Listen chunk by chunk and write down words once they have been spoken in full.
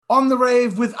On the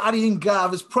Rave with Addy and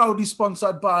Gav is proudly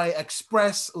sponsored by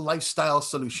Express Lifestyle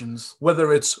Solutions.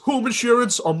 Whether it's home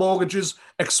insurance or mortgages,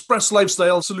 Express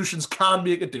Lifestyle Solutions can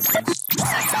make a difference. 3, 2,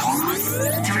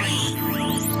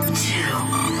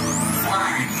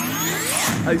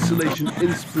 1. Isolation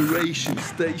Inspiration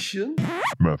Station.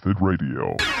 Method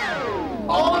Radio.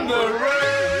 On the Rave!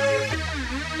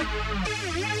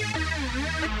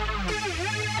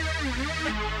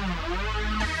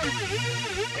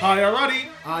 Hi, I'm Addy.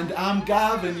 And I'm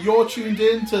Gav, and you're tuned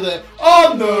in to the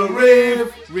On the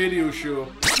Rave Radio show.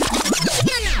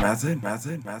 Method.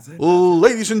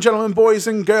 Ladies and gentlemen, boys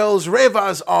and girls,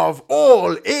 ravers of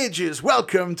all ages,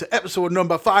 welcome to episode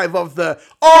number 5 of the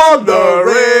On the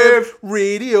Rave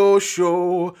Radio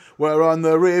Show. We're on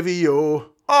the radio.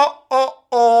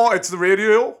 It's the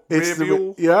radio. It's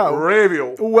radio.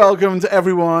 Radio. Welcome to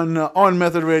everyone on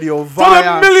Method Radio For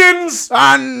the millions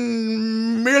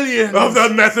and millions of the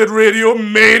Method Radio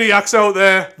maniacs out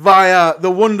there. Via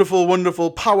the wonderful, wonderful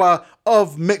power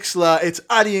of Mixlr. It's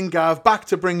Addy and Gav back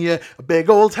to bring you a big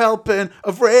old helping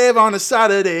of rave on a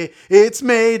Saturday. It's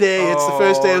May Day. It's the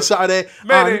first day of Saturday.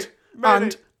 Mayday.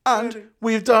 And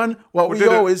we've done what we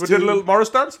always do. We did a little Morris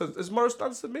dance. Is Morris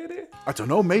dance the Mayday? I don't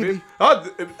know, maybe.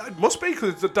 It must be,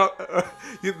 because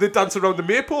they dance around the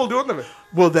maypole, don't they?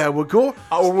 Well, there we go.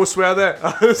 I almost swear there.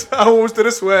 I almost did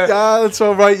a swear. Yeah, that's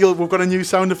all right. We've got a new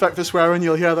sound effect for swearing.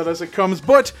 You'll hear that as it comes.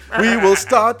 But we will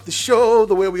start the show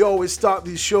the way we always start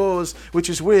these shows, which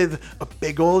is with a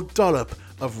big old dollop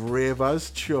of Raver's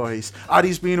Choice.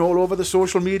 Addy's been all over the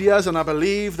social medias, and I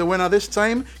believe the winner this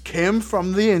time came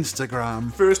from the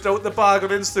Instagram. First out the bag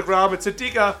on Instagram, it's a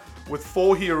digger with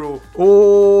 4 hero.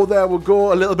 Oh, there we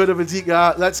go. A little bit of a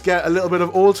digger. Let's get a little bit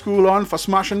of old school on for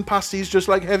smashing pasties just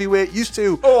like Heavyweight used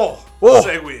to. Oh,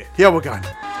 segue. Here we go.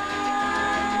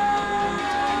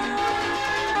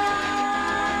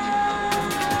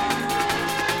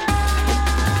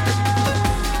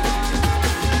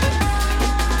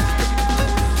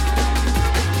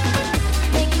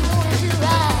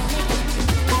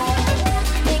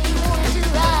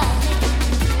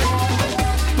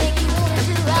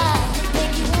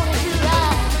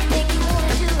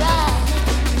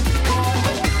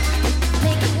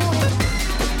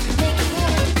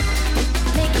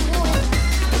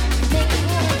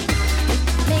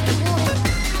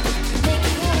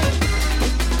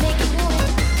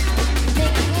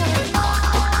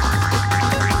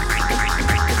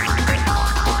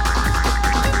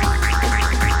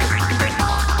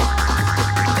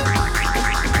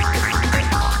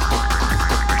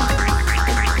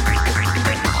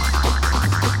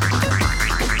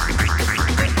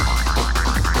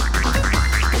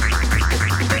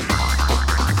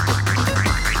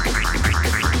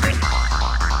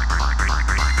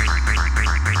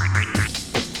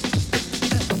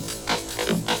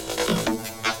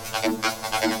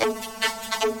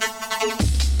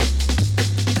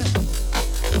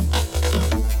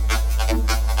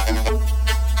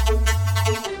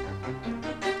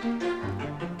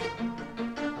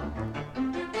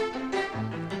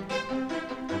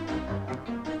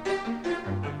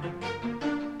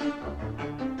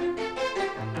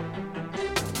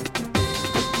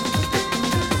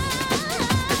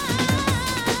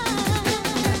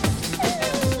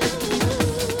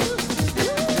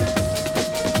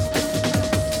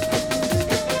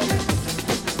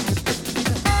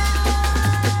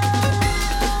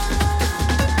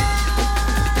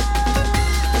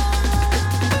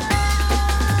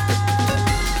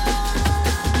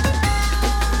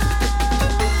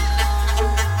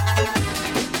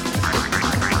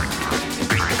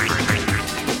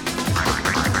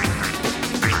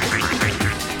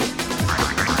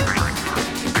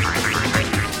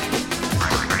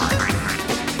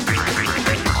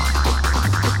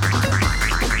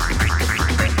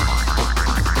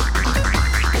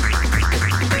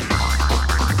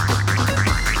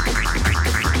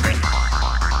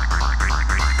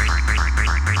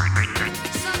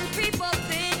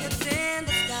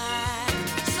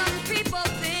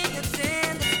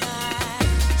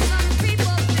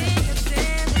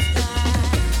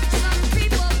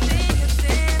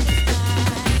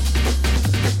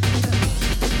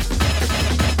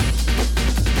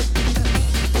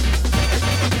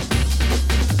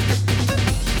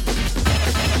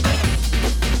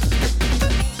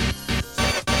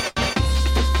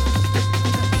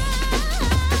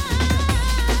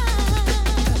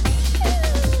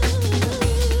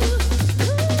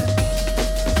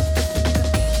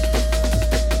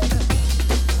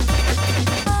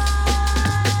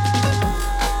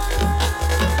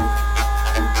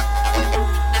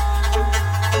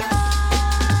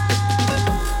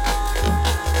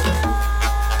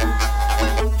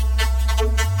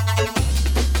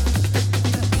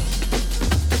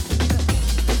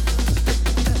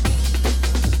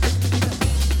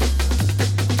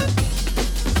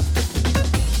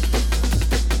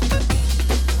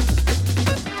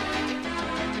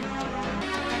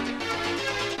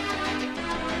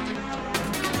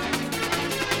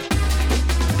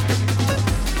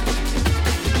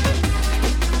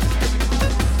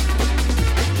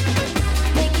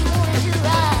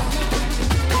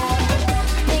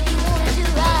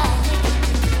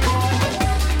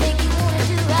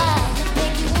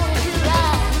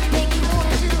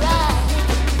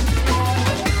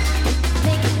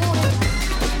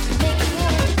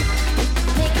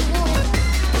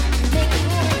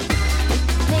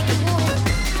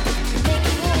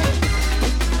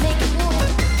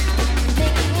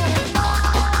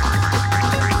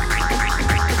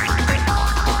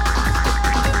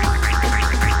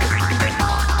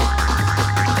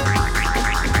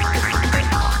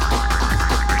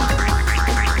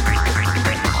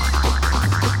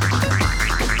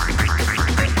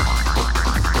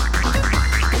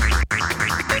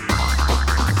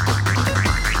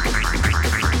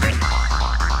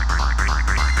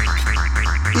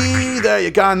 there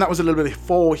you go. And that was a little bit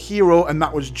for Hero, and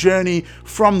that was Journey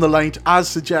from the Light, as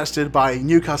suggested by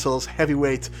Newcastle's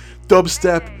heavyweight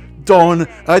dubstep Don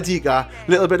Adiga.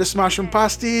 Little bit of Smash and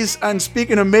Pasties. And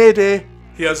speaking of Mayday,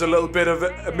 here's a little bit of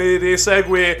a Mayday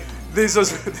segue. This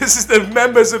is the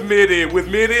members of Mayday with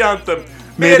Mayday Anthem.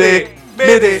 Mayday,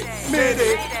 Mayday,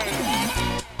 Mayday.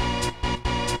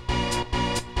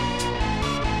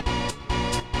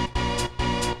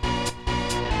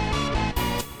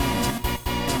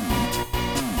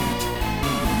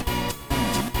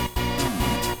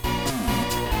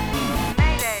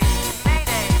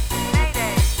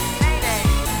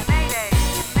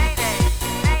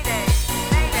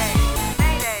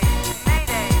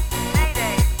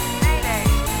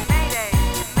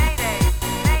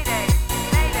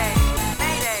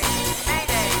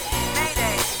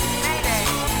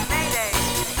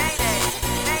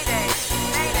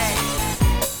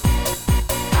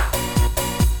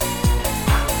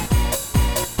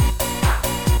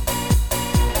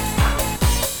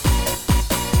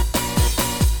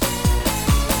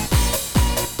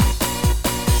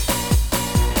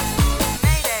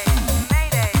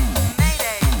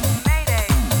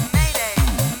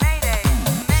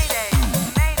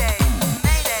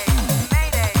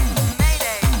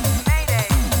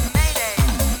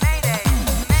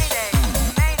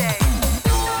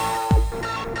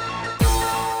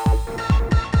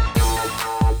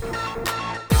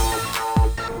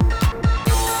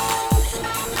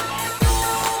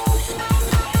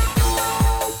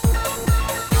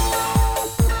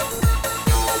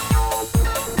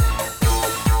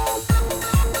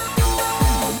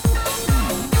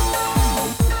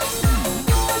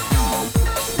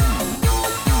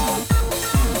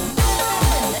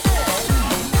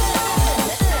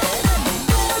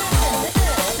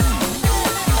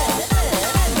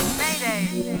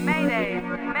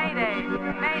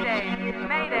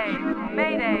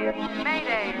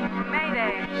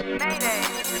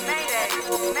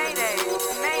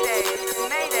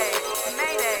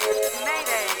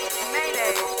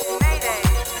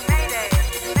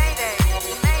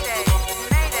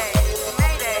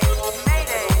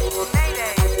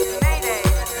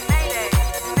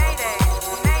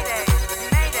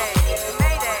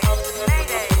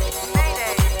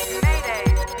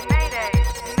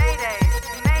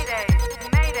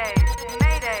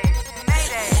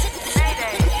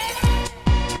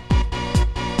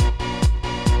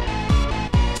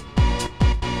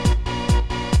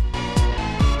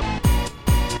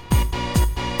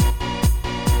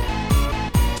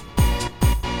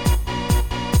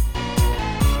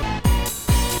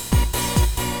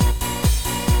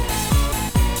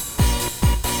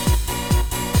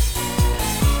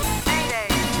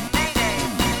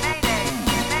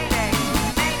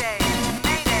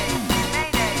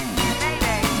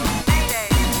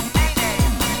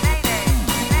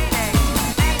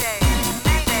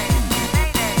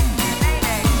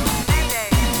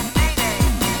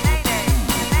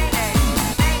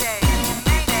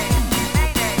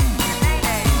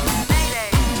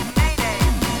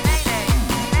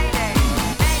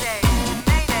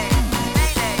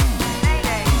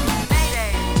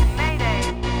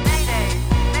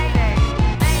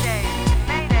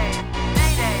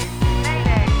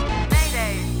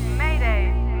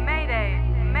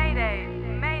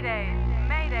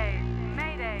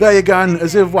 There you go,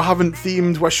 as if we haven't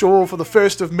themed our show for the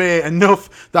 1st of May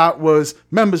enough. That was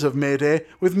members of Mayday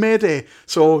with Mayday.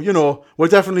 So, you know, we're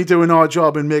definitely doing our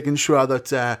job in making sure that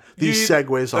these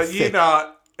segues are thick.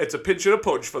 It's a pinch and a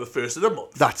punch for the 1st of the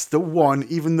month. That's the one,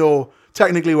 even though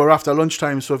technically we're after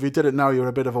lunchtime, so if you did it now, you're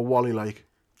a bit of a wally-like.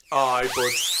 Aye, but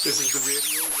this is the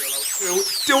radio. You're allowed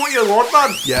to do what you want,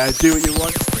 man. Yeah, do what you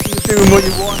want. You're doing what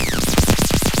you want.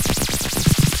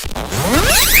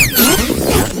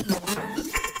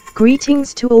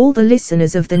 Greetings to all the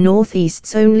listeners of the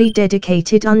Northeast's only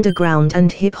dedicated underground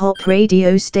and hip-hop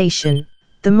radio station,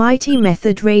 the Mighty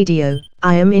Method Radio.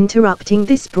 I am interrupting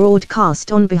this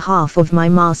broadcast on behalf of my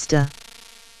master,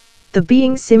 the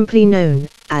being simply known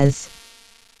as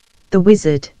the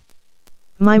Wizard.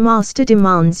 My master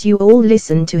demands you all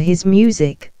listen to his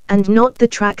music, and not the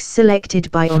tracks selected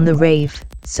by On The Rave.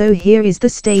 So here is the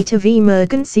State of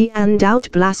Emergency and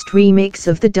Outblast remix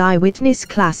of the Die Witness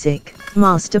classic,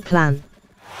 Master Plan.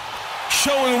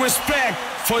 Showing respect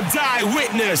for Die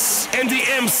Witness and the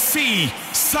MC,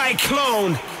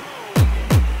 Cyclone.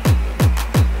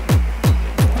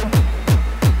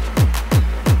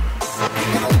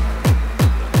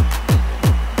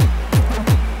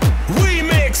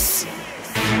 Remix.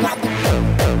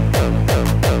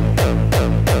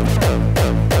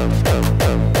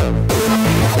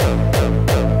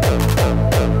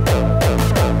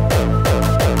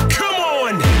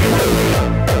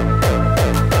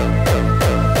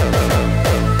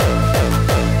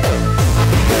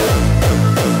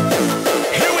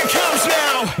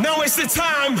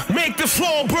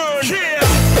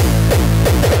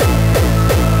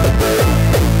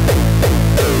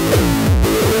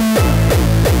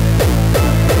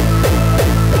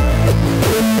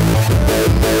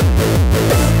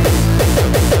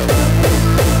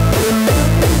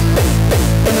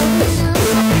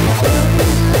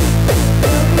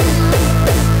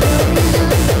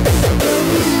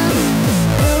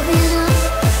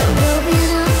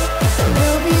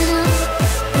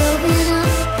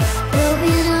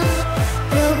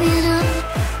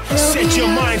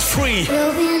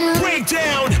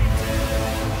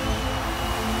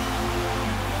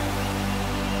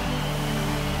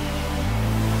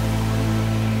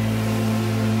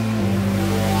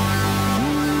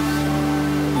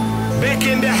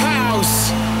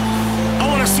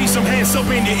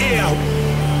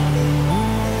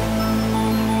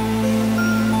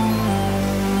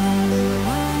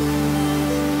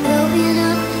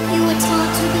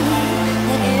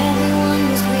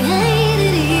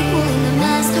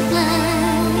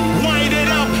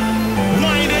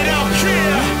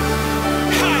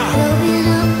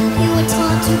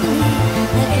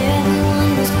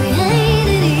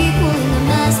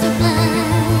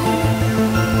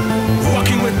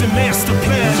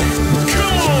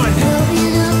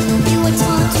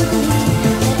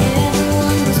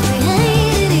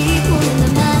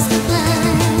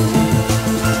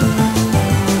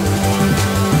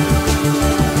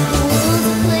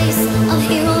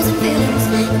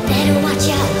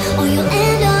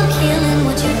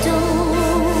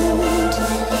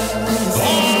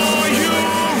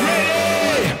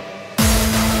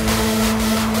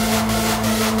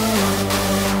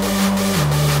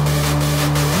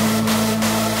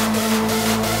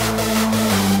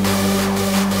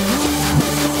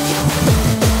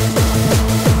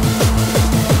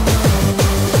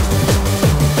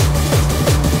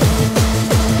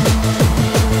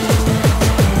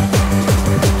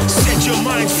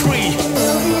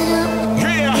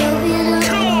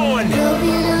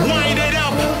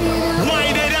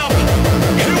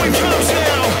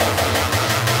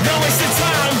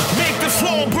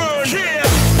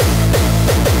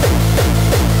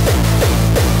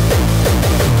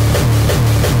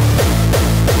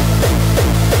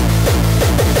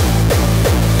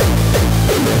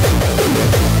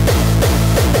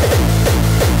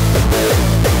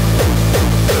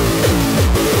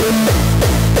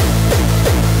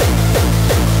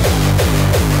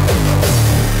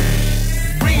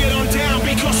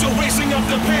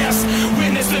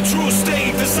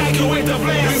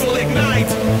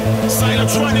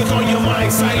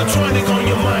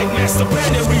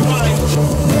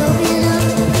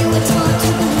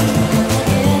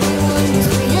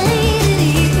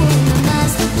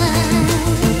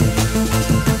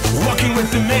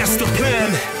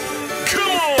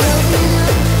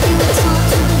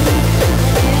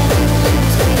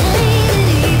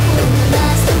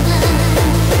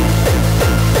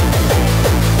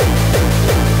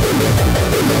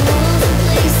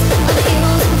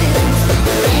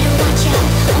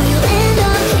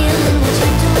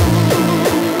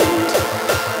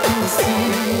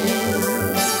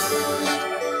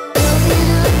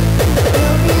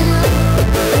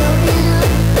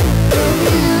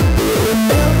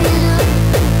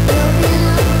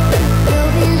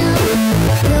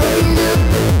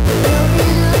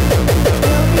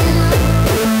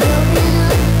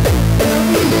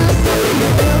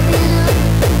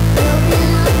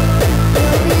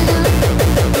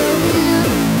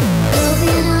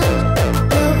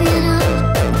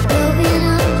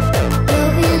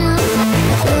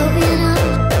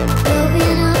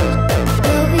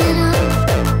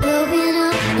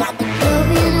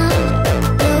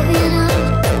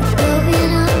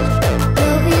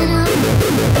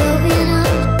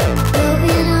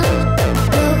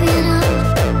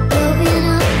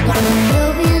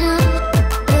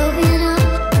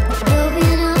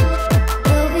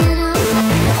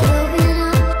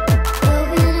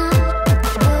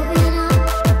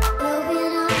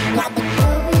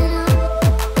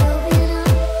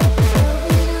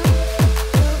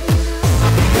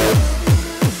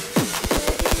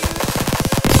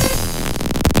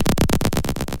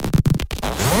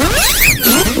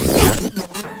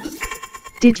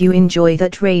 Did you enjoy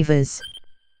that, ravers?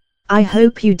 I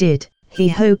hope you did. He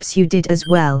hopes you did as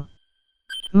well.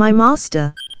 My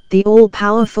master, the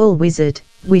all-powerful wizard,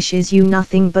 wishes you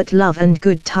nothing but love and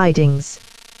good tidings.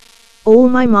 All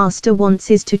my master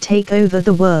wants is to take over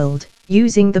the world,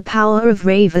 using the power of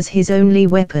rave as his only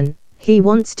weapon. He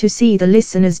wants to see the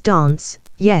listeners dance.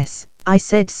 Yes, I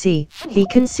said see. He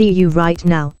can see you right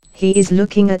now. He is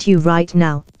looking at you right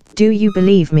now. Do you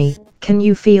believe me? Can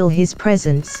you feel his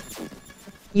presence?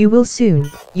 You will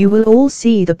soon. You will all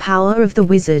see the power of the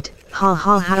wizard. Ha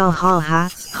ha ha ha ha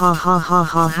ha ha ha ha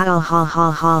ha ha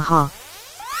ha ha ha.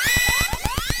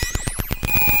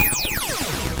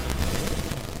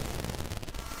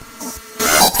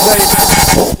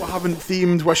 We haven't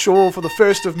themed our show for the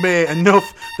 1st of May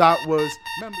enough. That was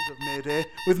members of Mayday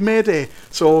with Mayday.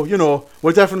 So, you know,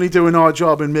 we're definitely doing our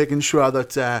job in making sure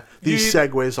that these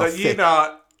segues are thick.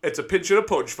 It's a pinch and a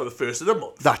punch for the 1st of the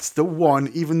month. That's the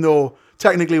one, even though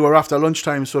technically we're after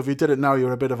lunchtime, so if you did it now,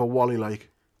 you're a bit of a wally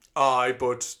like. Aye,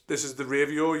 but this is the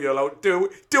radio. You're allowed to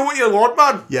do what you want,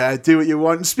 man. Yeah, do what you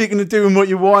want. And speaking of doing what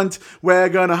you want, we're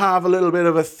going to have a little bit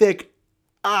of a thick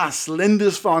ass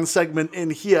Lindisfarne segment in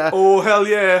here. Oh, hell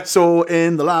yeah. So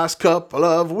in the last couple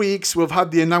of weeks, we've had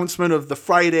the announcement of the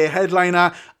Friday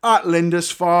headliner at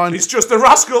Lindisfarne. He's just a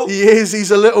rascal. He is.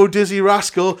 He's a little dizzy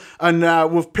rascal.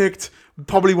 And we've picked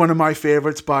probably one of my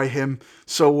favourites by him.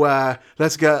 So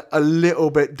let's get a little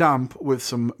bit damp with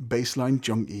some Bassline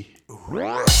Junkie.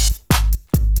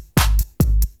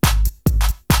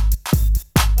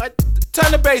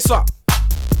 Turn the bass up.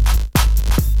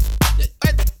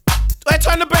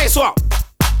 Turn the bass up.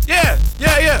 Yeah.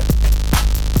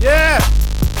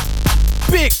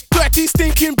 Big, dirty,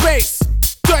 stinking bass.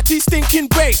 Dirty, stinking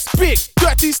bass. Big,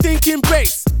 dirty, stinking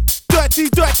bass. Dirty,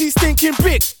 stinking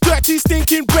big. Dirty,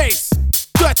 stinking bass.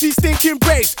 Dirty, stinking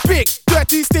bass. Big,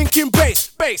 dirty, stinking bass.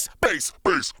 Bass.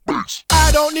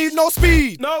 I don't need no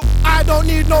speed. No. I don't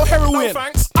need no heroin. No,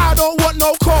 thanks. I don't want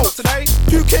no coke. Today.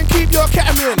 You can keep your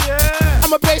ketamine. Yeah.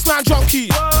 I'm a bassline junkie.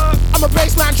 What? I'm a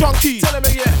bassline junkie. Tell him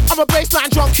again. I'm a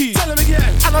bassline junkie. Tell him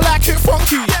again. And I like it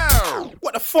funky. Yeah.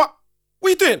 What the fuck? What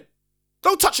you doing?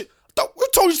 Don't touch it. Who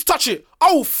told you to touch it?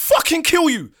 I will fucking kill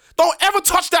you. Don't ever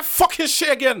touch that fucking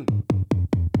shit again.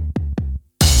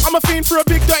 I'm a fiend for a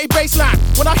big dirty bassline.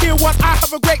 When I hear one, I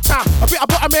have a great time. A bit of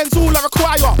butterman's all I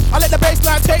require. I let the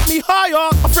bassline take me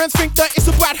higher. My friends think that it's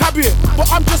a bad habit, but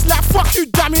I'm just like, fuck you,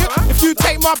 damn it. If you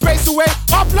take my bass away,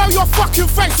 I'll blow your fucking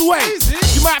face away.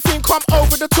 You might think I'm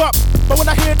over the top, but when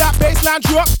I hear that bassline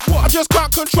drop, I just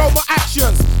can't control my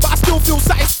actions, but I still feel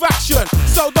satisfaction.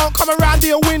 So don't come around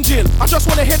here whinging. I just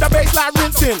wanna hear the bassline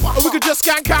rinsing, or we could just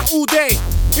skank out all day.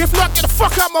 If not, get the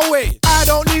fuck out my way. I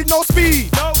don't need no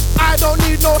speed. No. I don't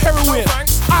need no heroin. No,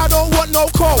 I don't want no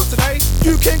coke. Today.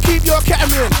 You can keep your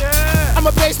ketamine. Yeah. I'm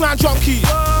a bassline junkie.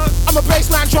 What? I'm a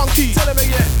bassline junkie. Tell him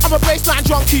again. I'm a bassline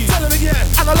junkie. Tell him again.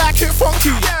 And I like it funky.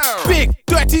 Yeah. Big,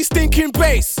 dirty, stinking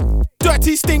bass.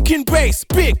 Dirty, stinking bass.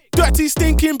 Big, dirty,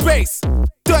 stinking bass.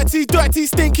 Dirty,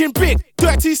 stinking big.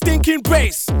 Dirty, stinking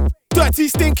bass. Dirty,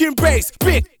 stinking bass.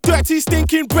 Big, dirty,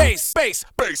 stinking bass. Bass.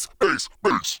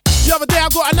 The other day I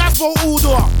got an asphalt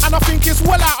order, and I think it's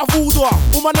well out of order.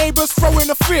 All my neighbours throwing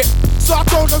a fit, so I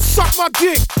told them suck my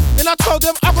dick. Then I told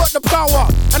them I got the power,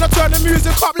 and I turned the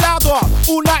music up louder.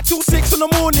 All night till 6 in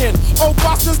the morning. Old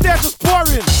bastards, they're just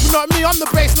boring. You know me, I'm the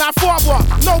bassline father.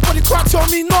 Nobody can't tell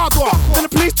me nada. Then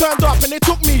the police turned up and they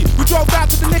took me. We drove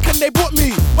down to the lick and they booked me.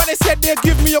 But they said they'd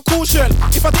give me a caution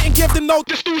if I didn't give them no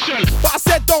distortion. But I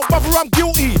said don't bother, I'm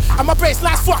guilty, and my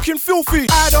bassline's fucking filthy.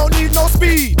 I don't need no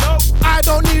speed. No. I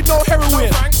don't need no heroin.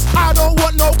 No, I don't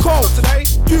want no coke. Today.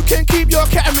 You can keep your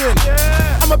ketamine.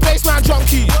 Yeah. I'm a bassline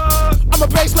junkie. What? I'm a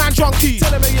bassline junkie.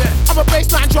 Tell him again. I'm a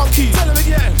bassline junkie. Tell him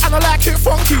again. And I like it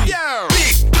funky. Yeah.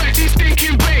 Big, dirty,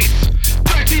 stinking bass.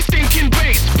 Dirty, stinking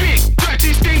bass. Big,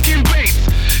 dirty, stinking bass.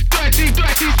 Dirty,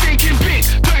 stinking big.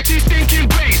 Dirty, stinking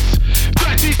bass.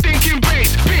 Dirty, stinking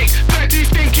bass. Big, dirty,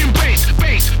 stinking bass.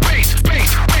 Bass.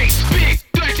 Big,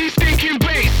 dirty, stinking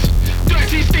bass.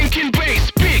 Dirty, stinking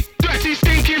bass. Big, dirty,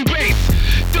 stinking bass.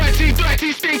 Dirty,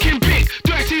 stinking big.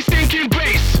 Dirty, stinking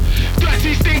bass.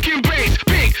 Dirty, stinking bass.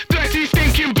 Big, dirty,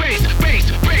 stinking bass.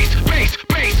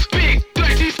 Bass. Big,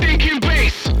 dirty, stinking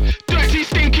bass. Dirty,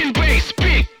 stinking bass.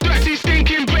 Big, dirty,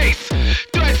 stinking bass.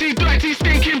 Dirty,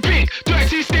 stinking big.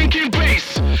 Dirty, stinking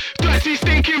bass. Dirty,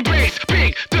 stinking bass.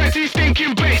 Big, dirty,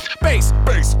 stinking bass.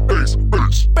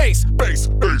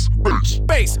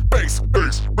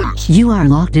 Bass. You are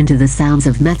locked into the sounds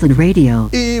of Method Radio.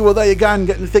 Well, there you go,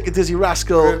 getting thick and dizzy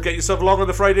rascal. Get yourself along on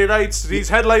the Friday nights. He's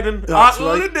headlining That's at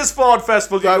right. Lindisfarne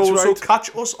Festival. You That's can also right.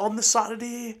 catch us on the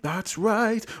Saturday. That's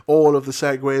right. All of the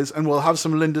segues, and we'll have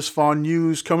some Lindisfarne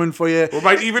news coming for you. We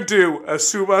might even do a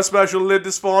super special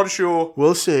Lindisfarne show.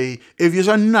 We'll see. If yous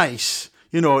are nice,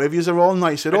 if yous are all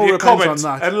nice, it all And you depends comment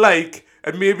on that. and like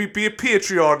and maybe be a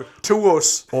Patreon to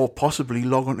us. Or possibly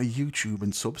log onto YouTube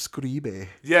and subscribe.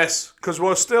 Yes, because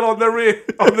we're still on the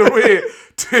way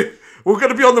to. We're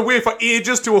going to be on the way for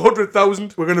ages to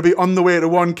 100,000. We're going to be on the way to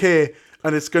 1K,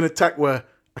 and it's going to take a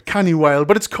canny while,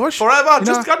 but it's cush. Forever. You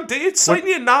Just know, can't do it. Sign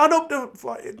your nan up to.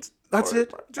 That's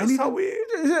it. Just how we...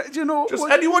 You know, Just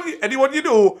anyone you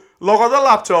know, log on the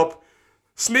laptop,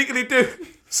 sneakily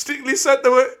set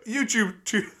their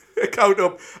YouTube account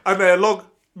up, and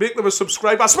make them a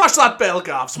subscriber. Smash that bell,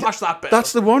 Gav. Smash that bell.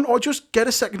 that's the one. Or just get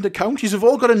a second account. You've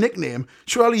all got a nickname.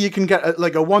 Surely you can get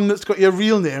a one that's got your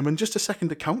real name and just a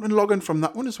second account and log in from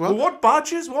that one as well. Well, what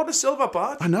badges? What a silver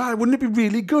badge. I know. Wouldn't it be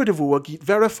really good if we were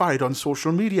verified on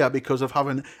social media because of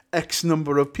having X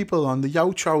number of people on the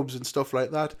Yow Chowbs and stuff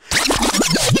like that?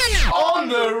 On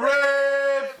the rave.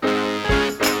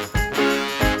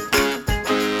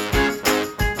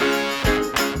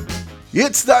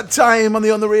 It's that time on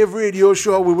the Rave radio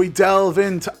show where we delve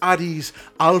into Addy's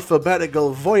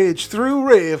alphabetical voyage through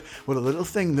rave with a little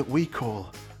thing that we call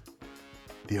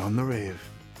the On the Rave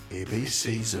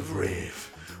ABCs of Rave.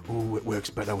 Ooh, it works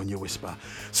better when you whisper.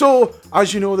 So,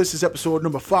 as you know, this is episode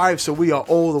number 5, so we are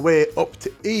all the way up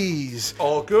to E's.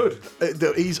 All good.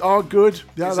 The E's are good.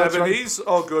 Yeah, that's right. Ebenezer,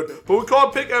 all good. But we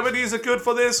can't pick Ebenezer good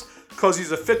for this because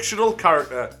he's a fictional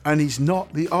character. And he's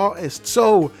not the artist.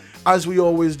 So, as we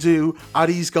always do,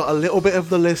 Addy's got a little bit of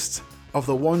the list of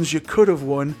the ones you could have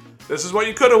won. This is what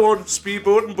you could have won,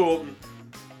 Speedboat and Bolton.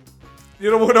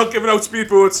 You know, we're not giving out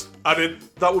speedboats.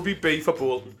 That would be B for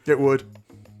Bolton. It would.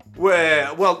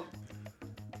 Well,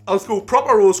 I'll go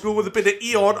proper old school with a bit of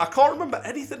Eon. I can't remember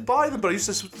anything by them, but I used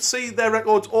to see their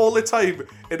records all the time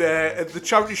in the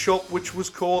charity shop, which was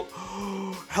called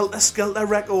Helter Skelter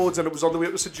Records, and it was on the way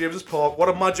up to St James's Park. What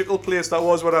a magical place that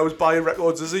was when I was buying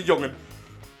records as a young'un.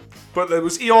 But there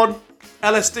was Eon,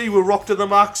 LSD with Rock to the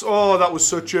Max. Oh, that was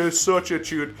such a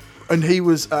tune. And he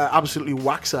was absolutely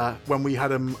waxer when we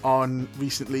had him on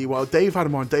recently. Well, Dave had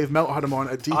him on. Dave Melter had him on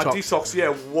at Detox. Detox, yeah,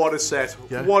 what a set.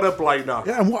 Yeah. What a blinder.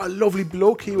 Yeah, and what a lovely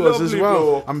bloke he was as well.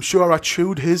 Bloke. I'm sure I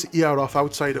chewed his ear off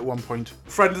outside at one point.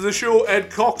 Friend of the show, Ed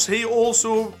Cox, he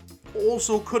also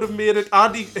could have made it.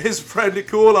 And his friend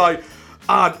Nikolai.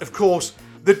 And, of course,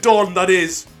 the Don that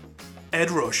is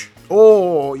Ed Rush.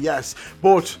 Oh, yes.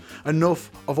 But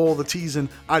enough of all the teasing.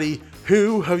 Addy,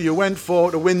 who have you went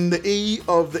for to win the E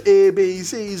of the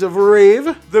ABCs of Rave?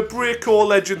 The breakcore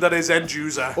legend that is End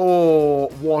User. Oh,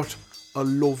 what a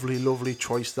lovely, lovely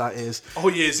choice that is. Oh,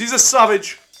 he is. He's a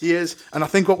savage. He is. And I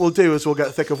think what we'll do is we'll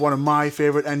get thick of one of my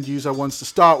favourite End User ones to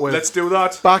start with. Let's do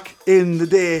that. Back in the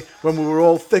day when we were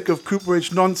all thick of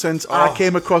Cooperage nonsense, I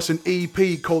came across an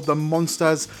EP called The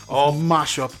Monsters of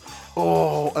Mashup.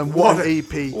 Oh, and what an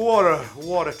EP. What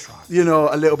a track. You know,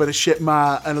 a little bit of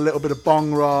Shitma and a little bit of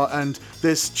Bong Ra and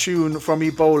this tune from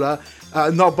Ebola.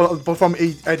 But from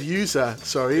Ed User,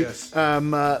 sorry. Yes.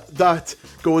 That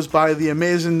goes by the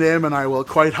amazing name, and I will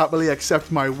quite happily accept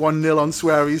my 1-0 on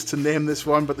Swearies to name this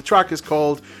one. But the track is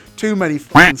called Too Many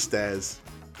F***ing Stairs.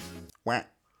 Wah.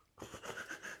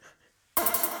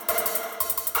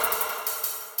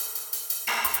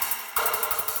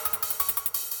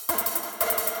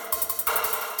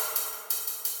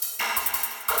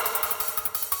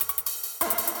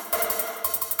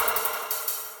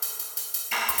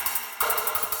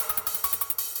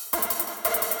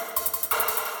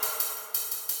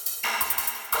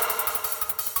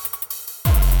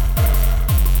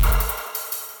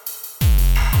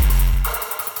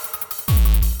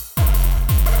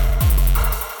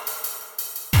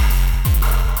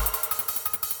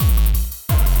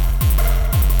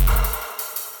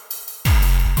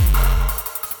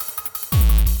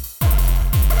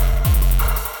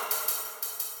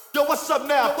 What's up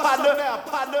now, partner?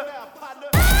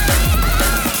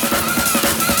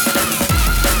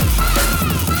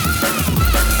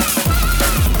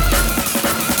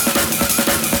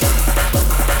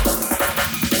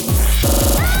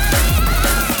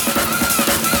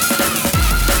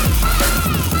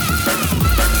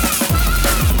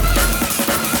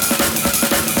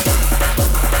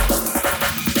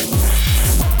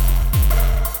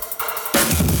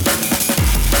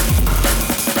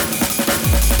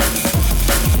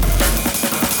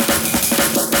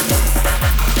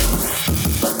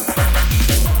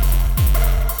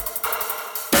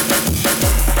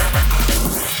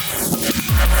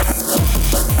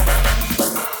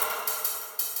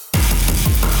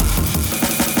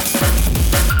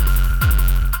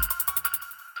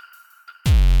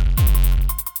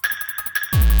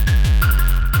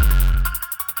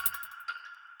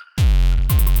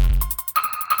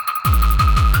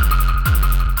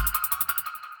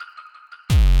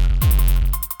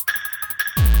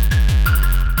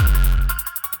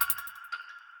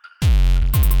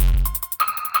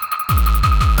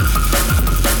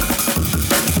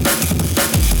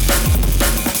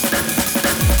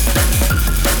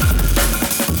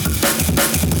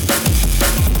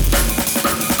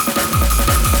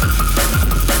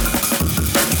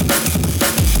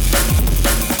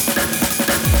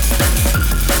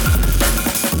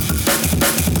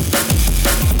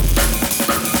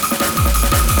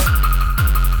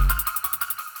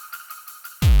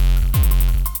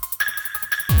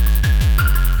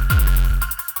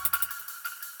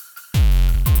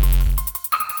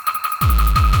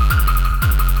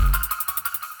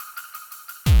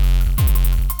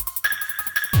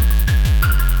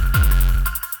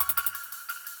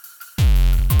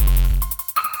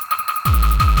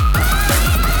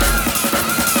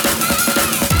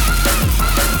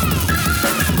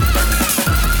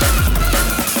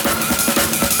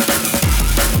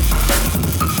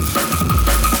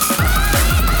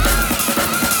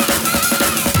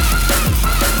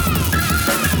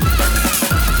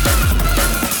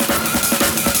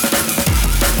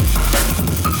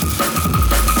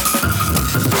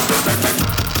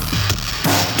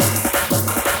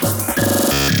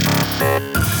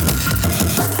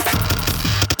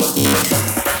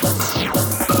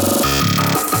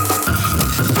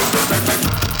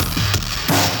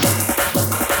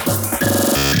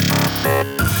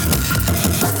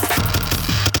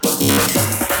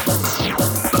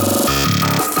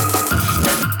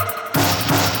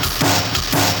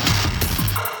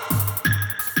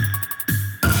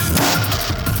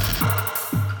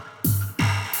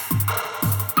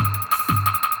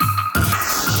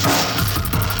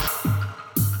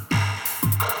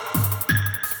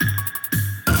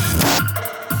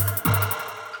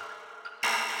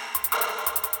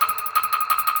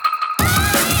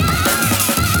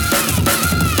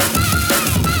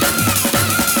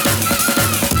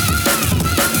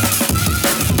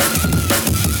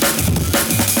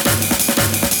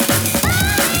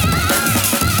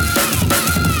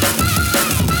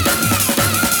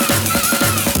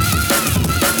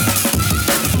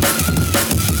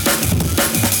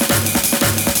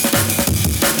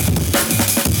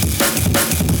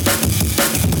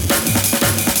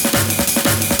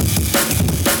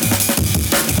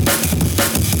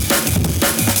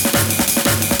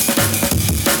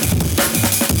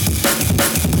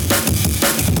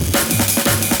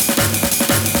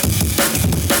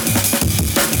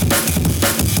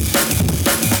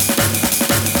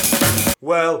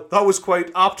 Well, that was quite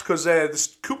apt because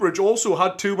this Cooperage also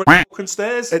had too many fucking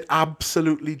stairs. It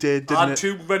absolutely did, didn't and it?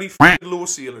 too many fucking low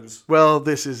ceilings. Well,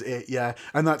 this is it, yeah.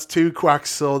 And that's 2 quacks,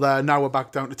 so now we're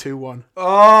back down to 2-1.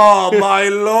 Oh, my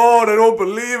lord, I don't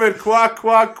believe it. Quack,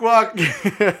 quack, quack.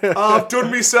 I've done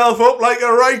myself up like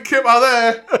a right kipper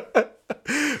there.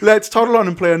 Let's toddle on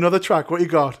and play another track. What you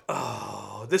got?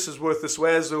 Oh, this is worth the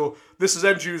swears, though. This is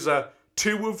End User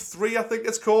 2 of 3, I think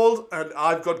it's called. And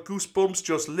I've got goosebumps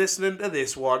just listening to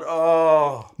this one.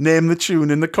 Oh. Name the tune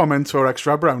in the comments for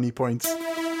extra brownie points.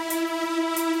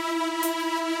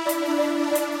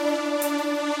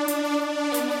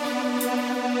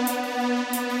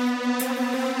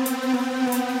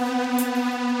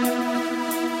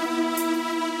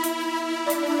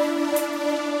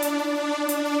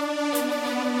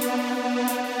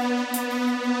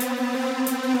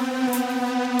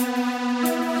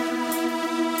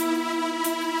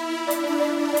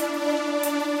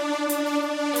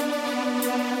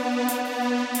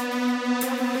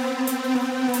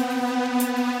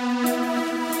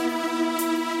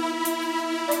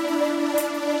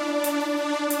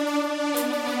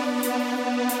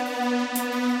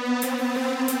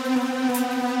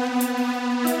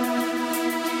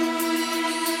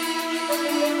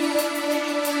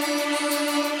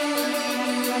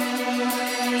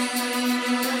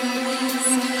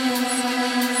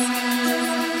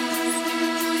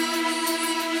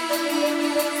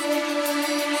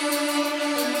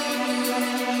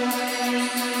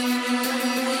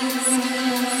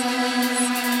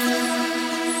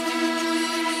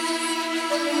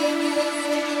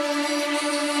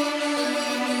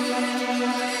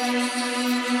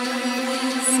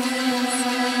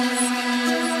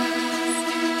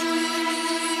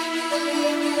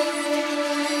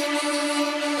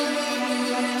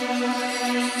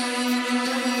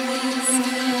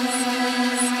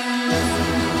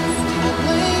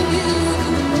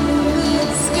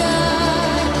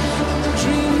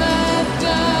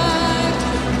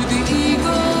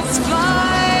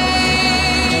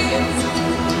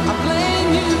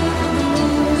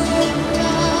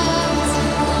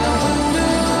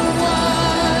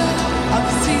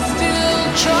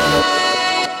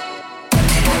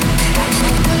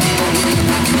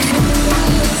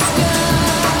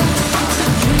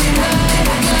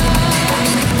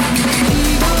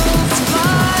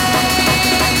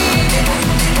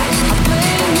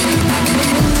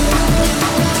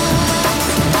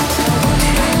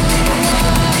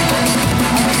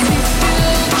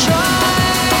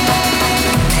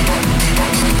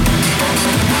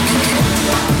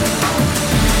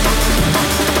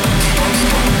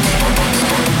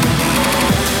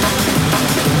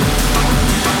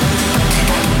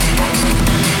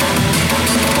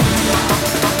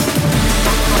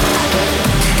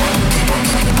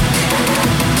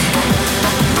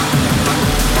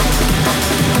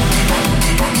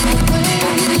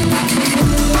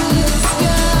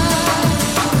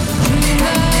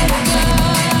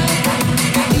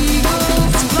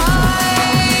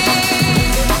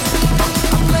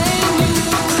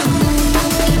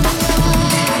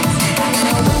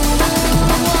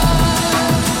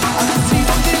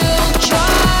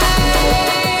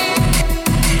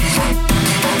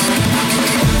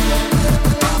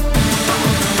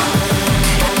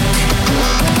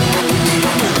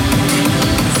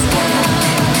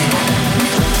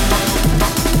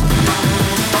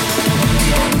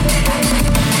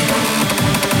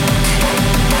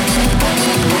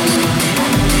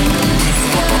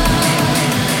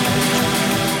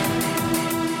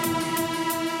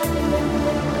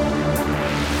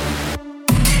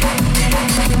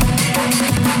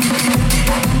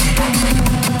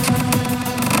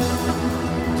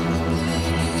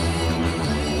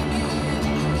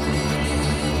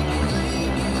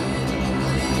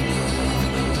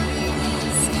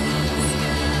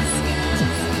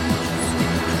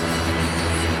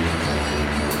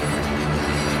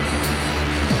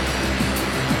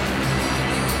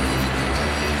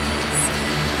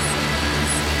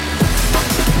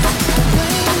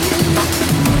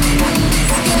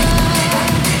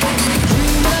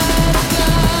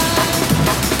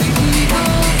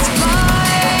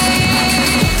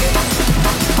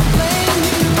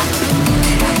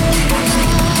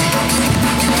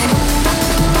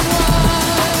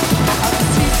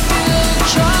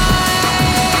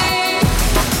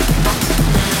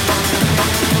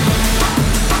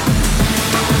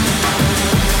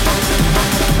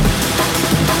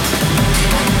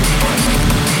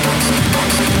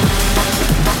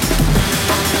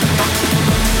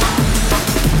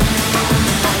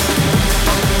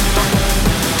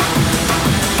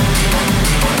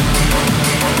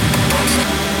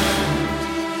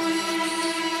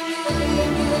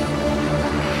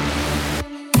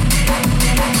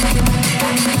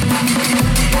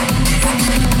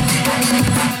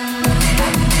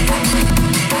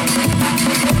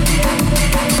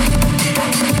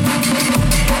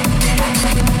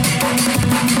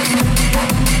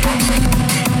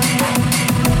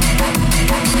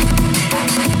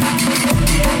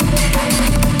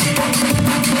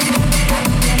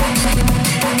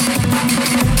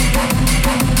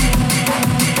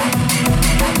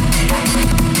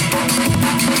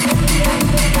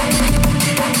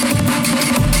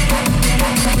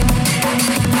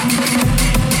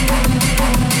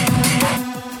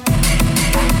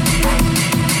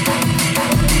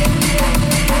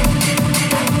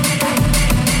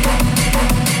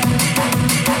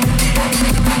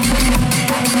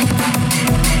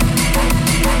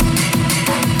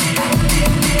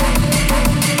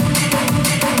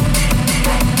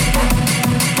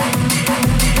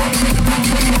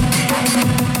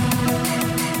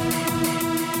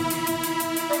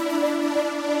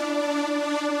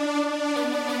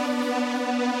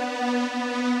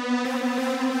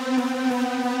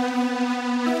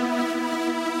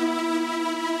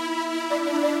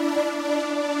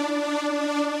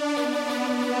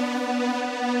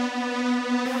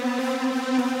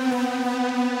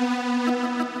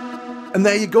 And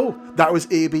there you go. That was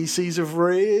ABCs of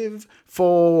Rave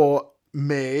for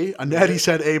May. I nearly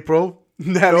said April.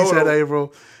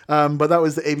 April. But that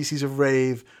was the ABCs of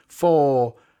Rave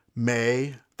for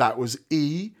May. That was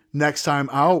E. Next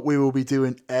time out, we will be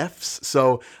doing Fs.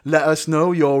 So let us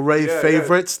know your rave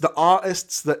favorites, the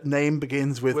artists that name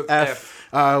begins with F.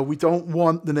 We don't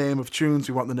want the name of tunes.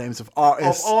 We want the names of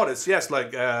artists. Of artists, yes,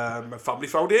 like Family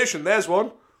Foundation. There's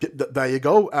one. There you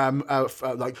go.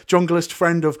 Like junglist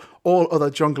friend of all other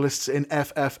junglists in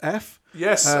FFF.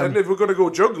 Yes, and if we're going to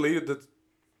go jungly,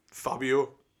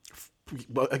 Fabio.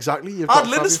 Well, exactly. You've And got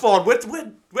Lindisfarne.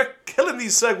 We're killing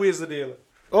these segues in here.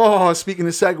 Oh, speaking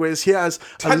of segues, here's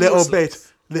a little bit.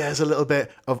 There's a little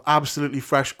bit of absolutely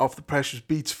fresh off the precious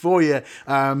beats for you.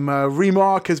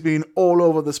 Remark has been all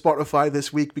over the Spotify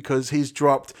this week because he's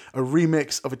dropped a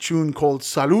remix of a tune called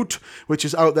Salute, which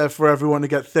is out there for everyone to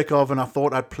get thick of, and I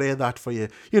thought I'd play that for you.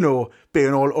 You know,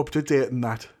 being all up to date and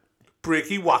that.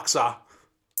 Breaky Waxer.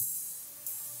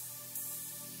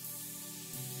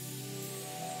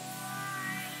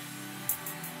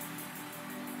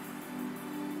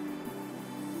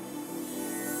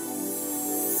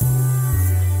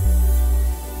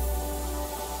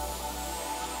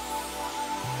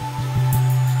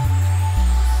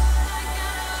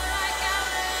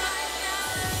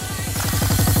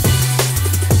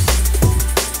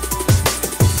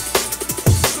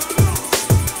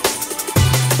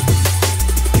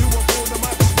 You were born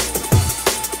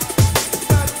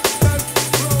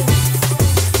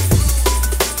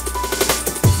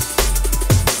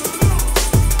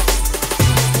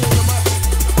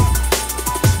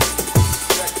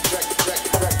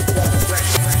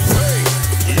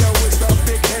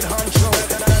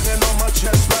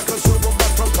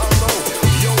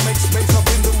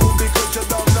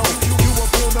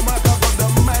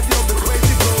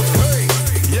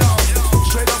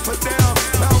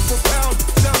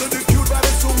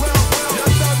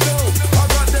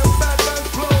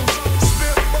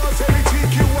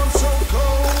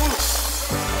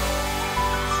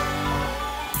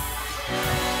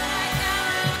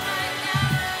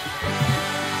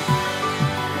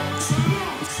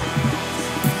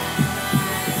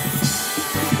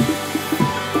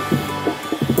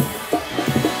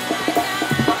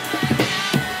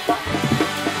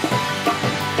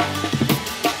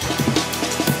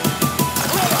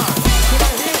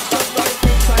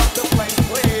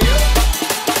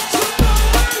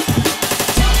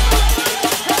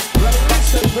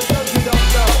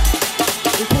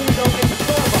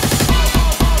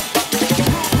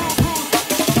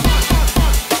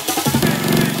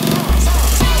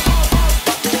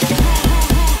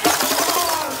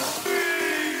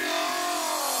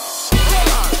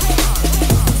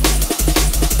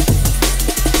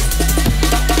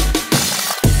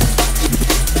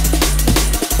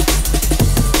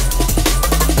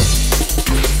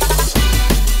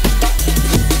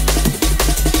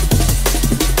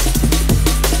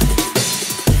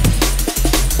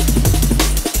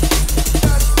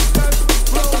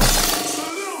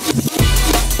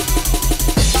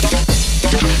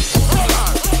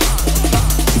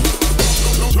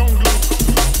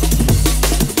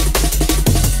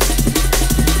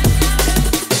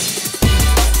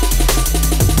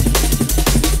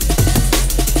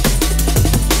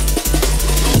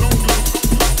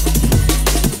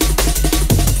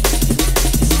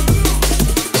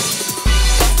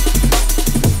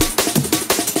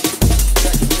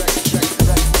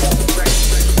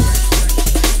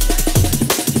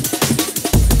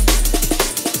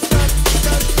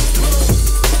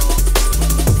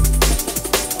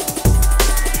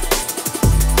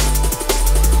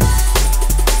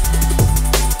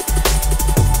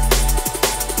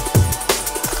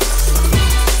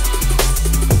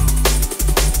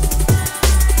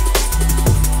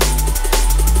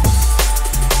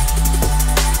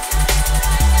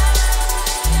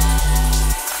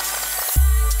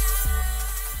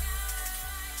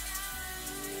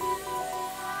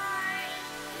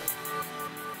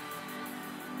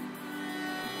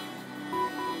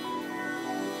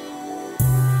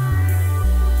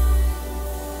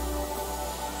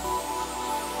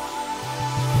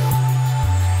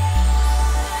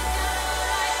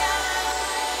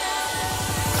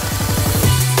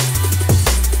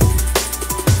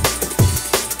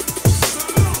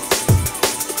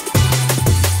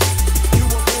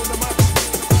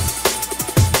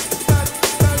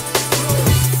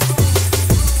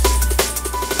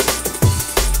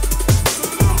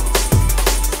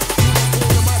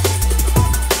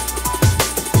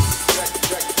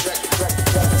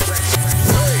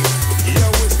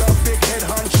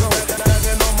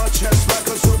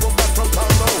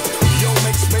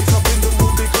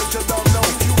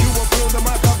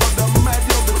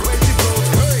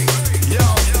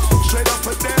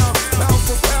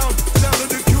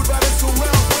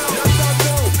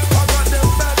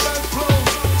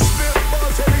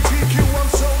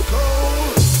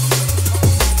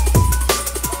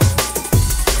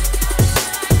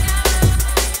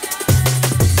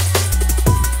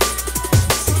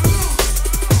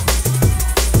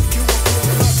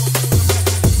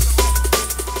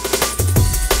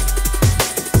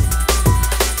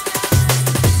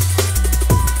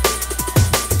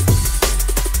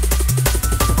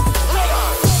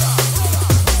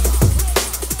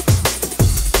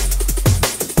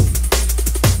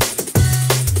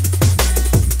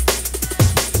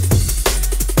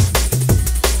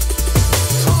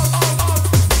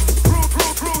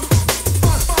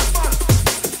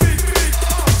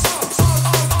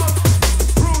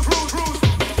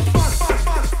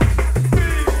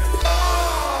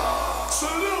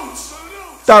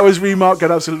That was Remark.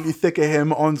 Get absolutely thick of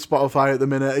him on Spotify at the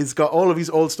minute. He's got all of his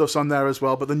old stuffs on there as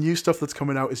well, but the new stuff that's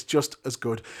coming out is just as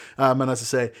good. And as I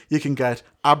say, you can get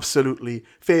absolutely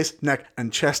face, neck,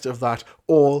 and chest of that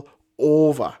all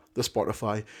over the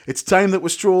Spotify. It's time that we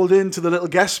strolled into the little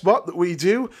guest spot that we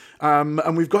do,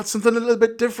 and we've got something a little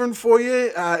bit different for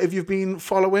you. If you've been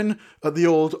following the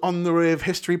old On The Rave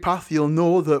history path, you'll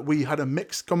know that we had a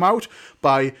mix come out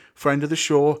by friend of the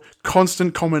show,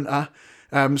 constant commenter,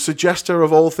 suggester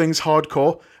of all things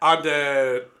hardcore,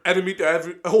 and enemy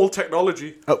to all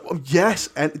technology. Yes,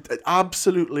 and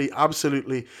absolutely.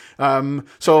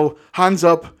 So hands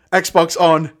up, Xbox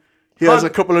on. Here's a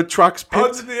couple of tracks picked.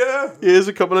 Hands in the air. Here's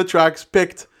a couple of tracks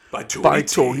picked By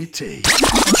Tony T.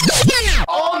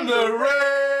 On the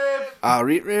rave.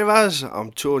 Alright ravers,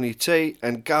 I'm Tony T,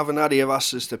 and Gavin Addy have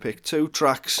asked us to pick 2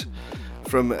 tracks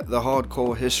from the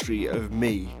hardcore history of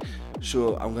me.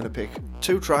 So I'm going to pick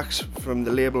 2 tracks from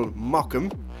the label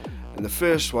Mockham, and the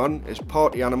first one is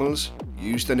Party Animals,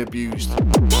 Used and Abused.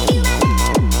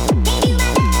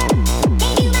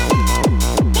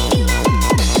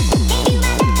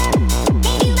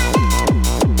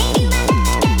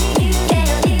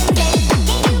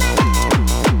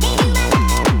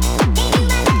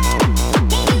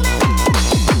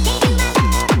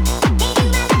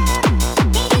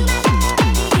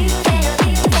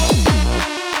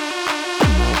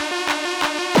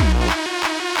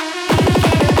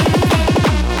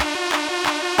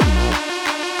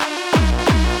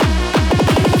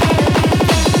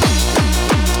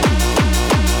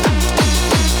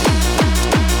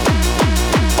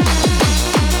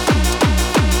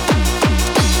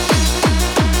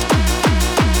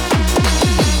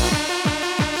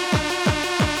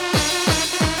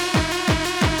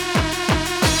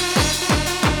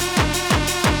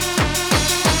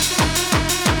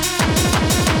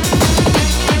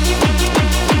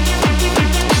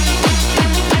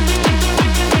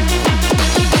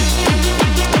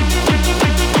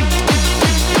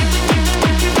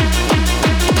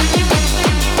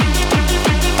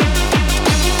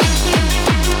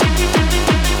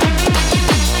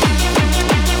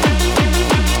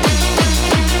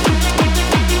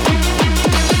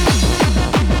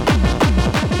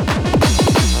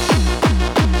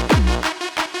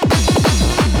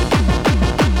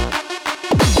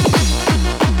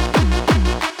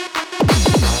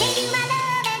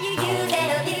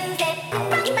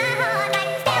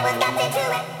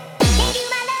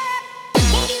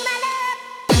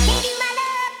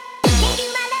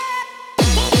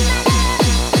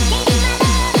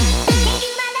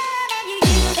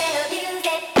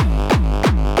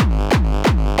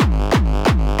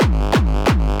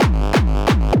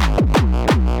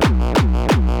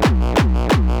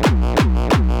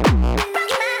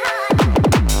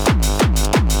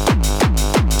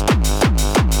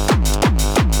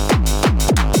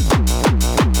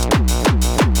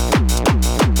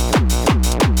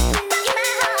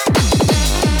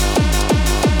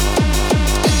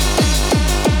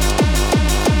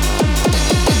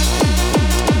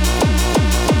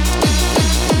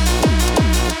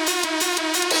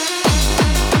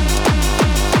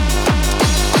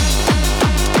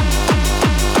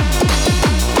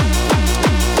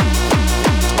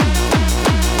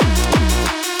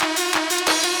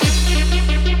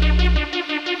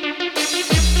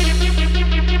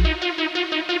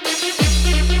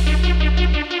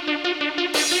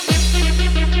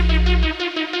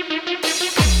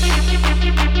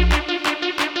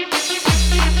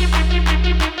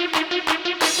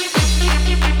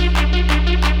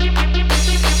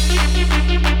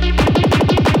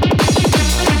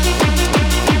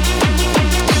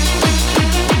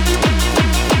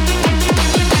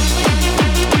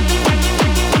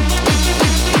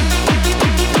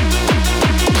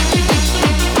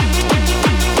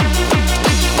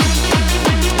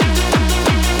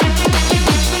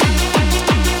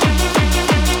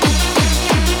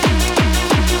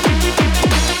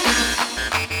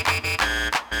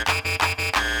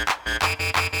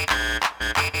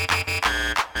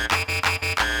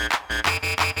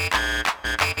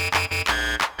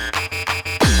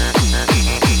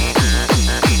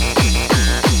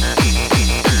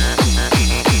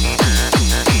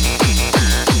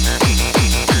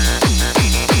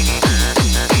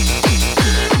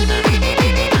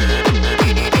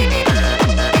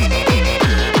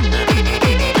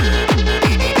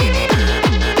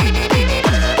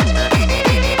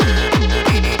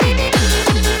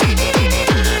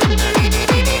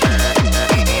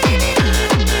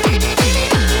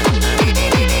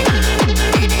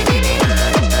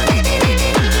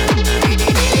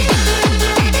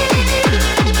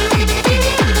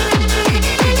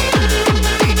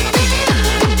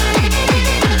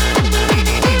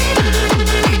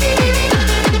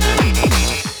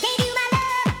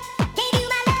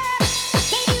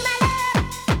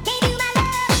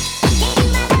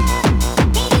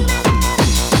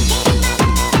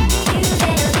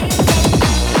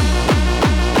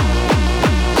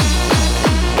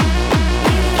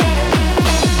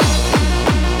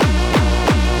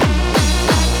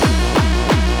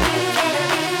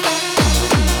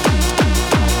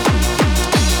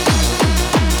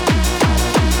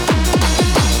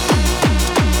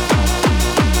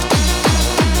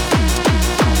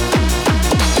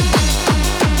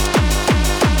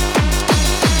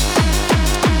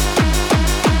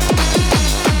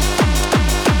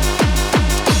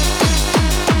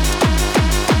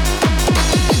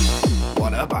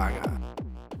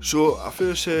 So I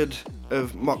first heard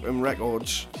of Mockram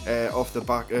Records off the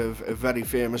back of a very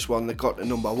famous one that got to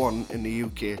 #1 in the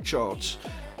UK charts,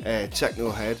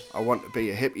 Technohead, I Want to Be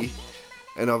a Hippie.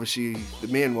 And obviously the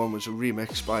main one was a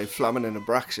remix by Flamin and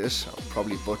Abraxas. I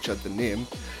probably butchered the name.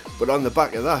 But on the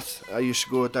back of that, I used to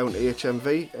go down to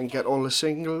HMV and get all the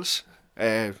singles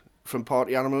from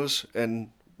Party Animals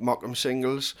and Mockram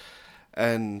singles.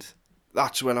 And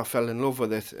that's when I fell in love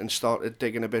with it and started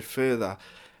digging a bit further.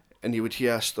 And you would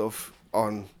hear stuff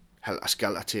on Helter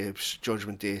Skelter tapes,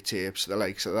 Judgment Day tapes, the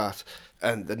likes of that.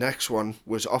 And the next one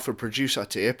was off a producer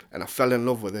tape, and I fell in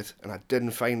love with it, and I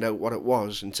didn't find out what it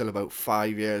was until about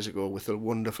 5 years ago with the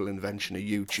wonderful invention of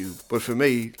YouTube. But for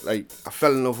me, like, I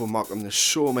fell in love with Mockram. There's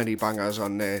so many bangers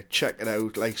on there. Check it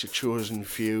out, like A Chosen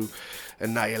Few,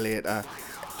 Annihilator,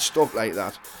 stuff like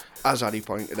that. As Addy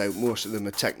pointed out, most of them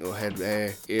are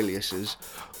Technohead aliases.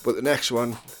 But the next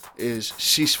one is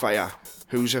Ceasefire,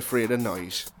 Who's Afraid of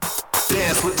Noise.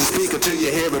 Dance with the speaker till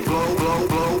you hear it blow, blow,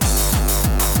 blow.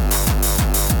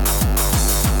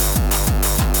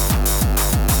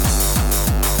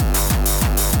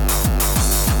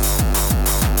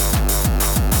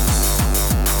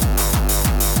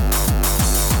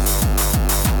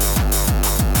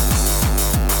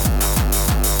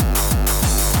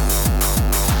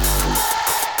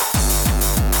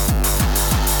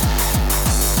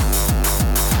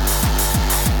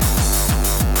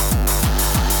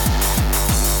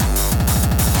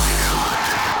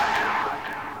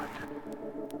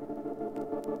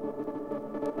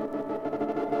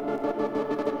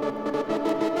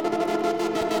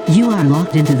 You are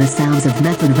locked into the sounds of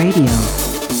Method Radio.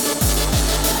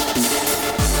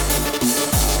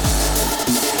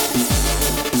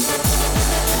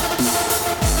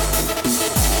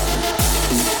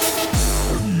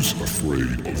 Who's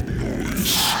afraid of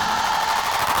noise?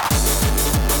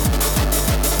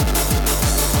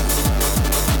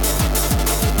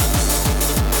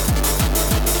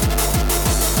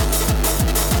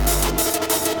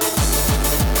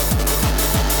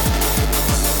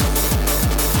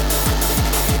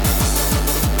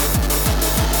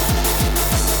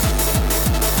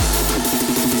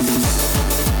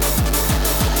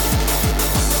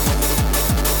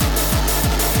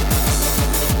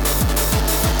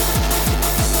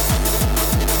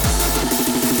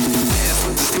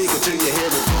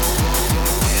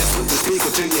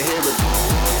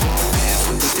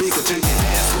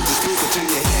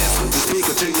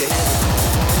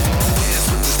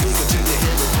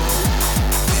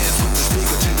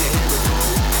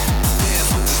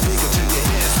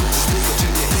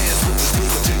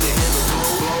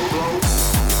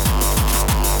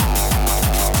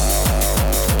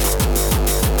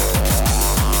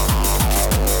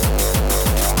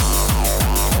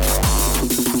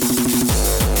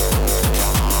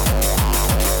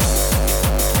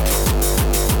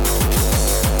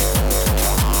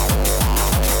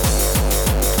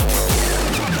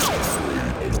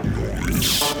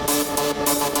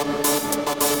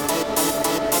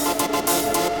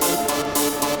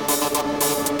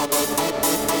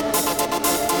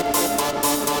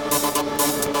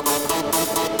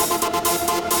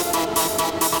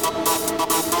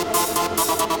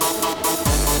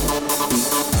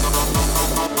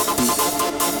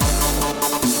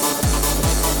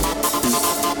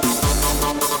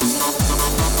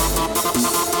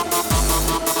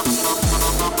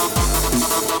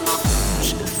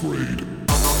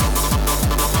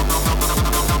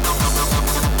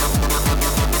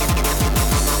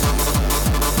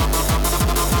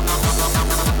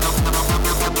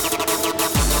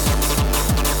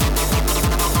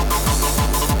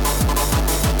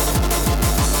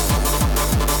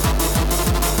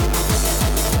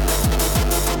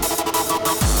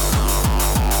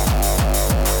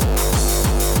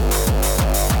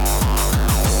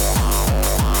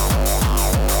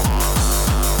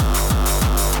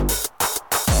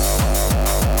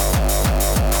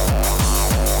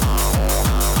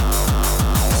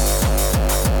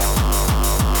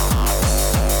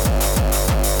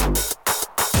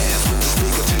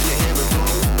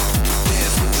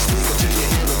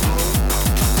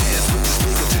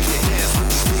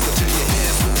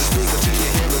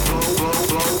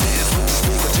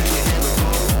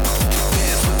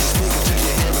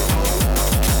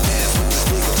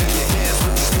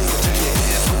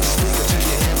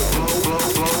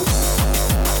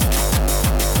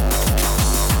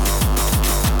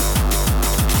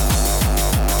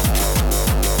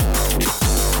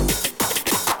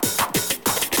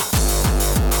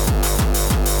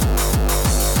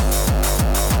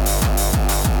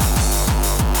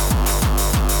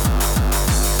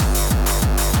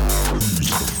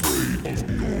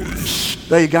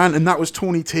 There you go, and that was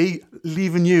Tony T,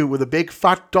 leaving you with a big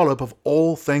fat dollop of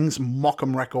all things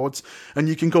Morecambe Records. And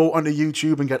you can go onto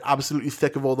YouTube and get absolutely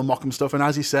thick of all the Morecambe stuff. And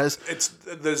as he says,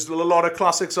 there's a lot of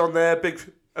classics on there.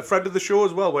 A friend of the show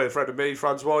as well, a friend of me,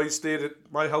 Francois, he stayed at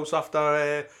my house after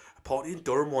a party in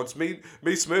Durham once. Me,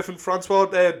 Smurf and Francois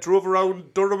drove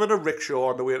around Durham in a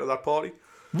rickshaw on the way to that party.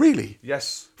 Really?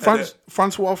 Yes.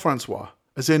 Francois.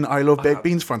 As in, I love baked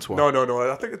beans, Francois. No.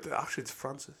 I think it's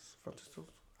Francis.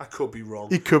 I could be wrong.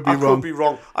 He could be wrong. I could be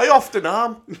wrong. I often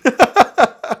am.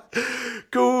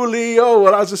 Coolio.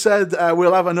 Well, as I said,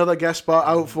 we'll have another guest spot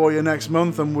out for you next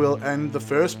month, and we'll end the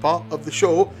first part of the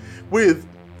show with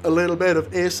a little bit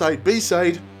of A-side,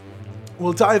 B-side.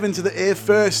 We'll dive into the A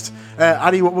first.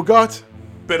 Addy, what we got?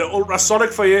 Bit of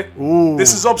ultrasonic for you. Ooh.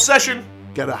 This is Obsession.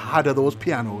 Get ahead of those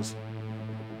pianos.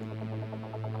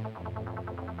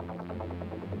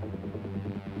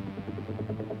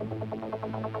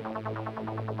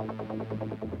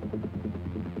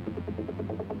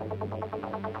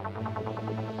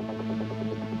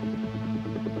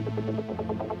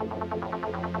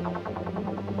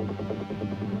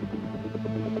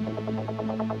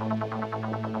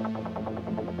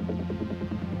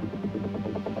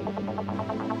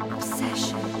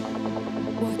 Obsession,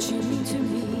 what you mean to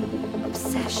me.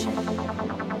 Obsession,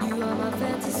 you are my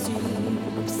fantasy.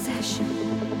 Obsession,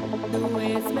 the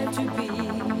way it's meant to be.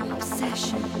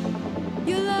 Obsession,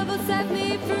 your love will set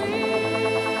me free.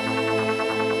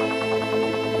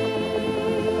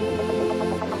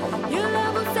 Your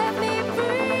love will set me free.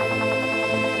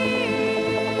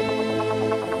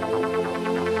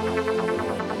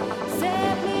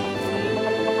 Set me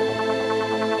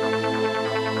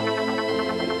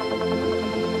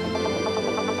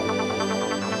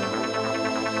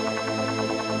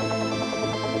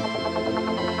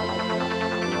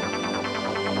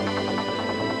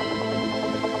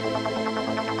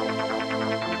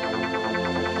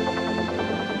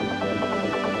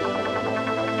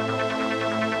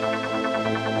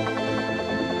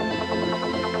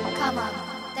Come on,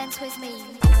 dance with me.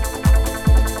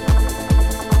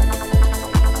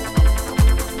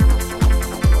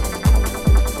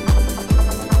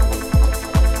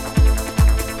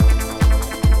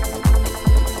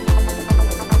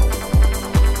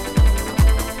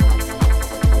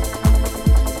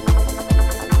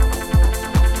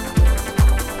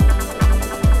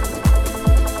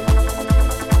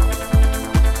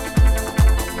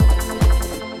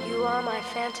 You are my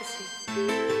fantasy.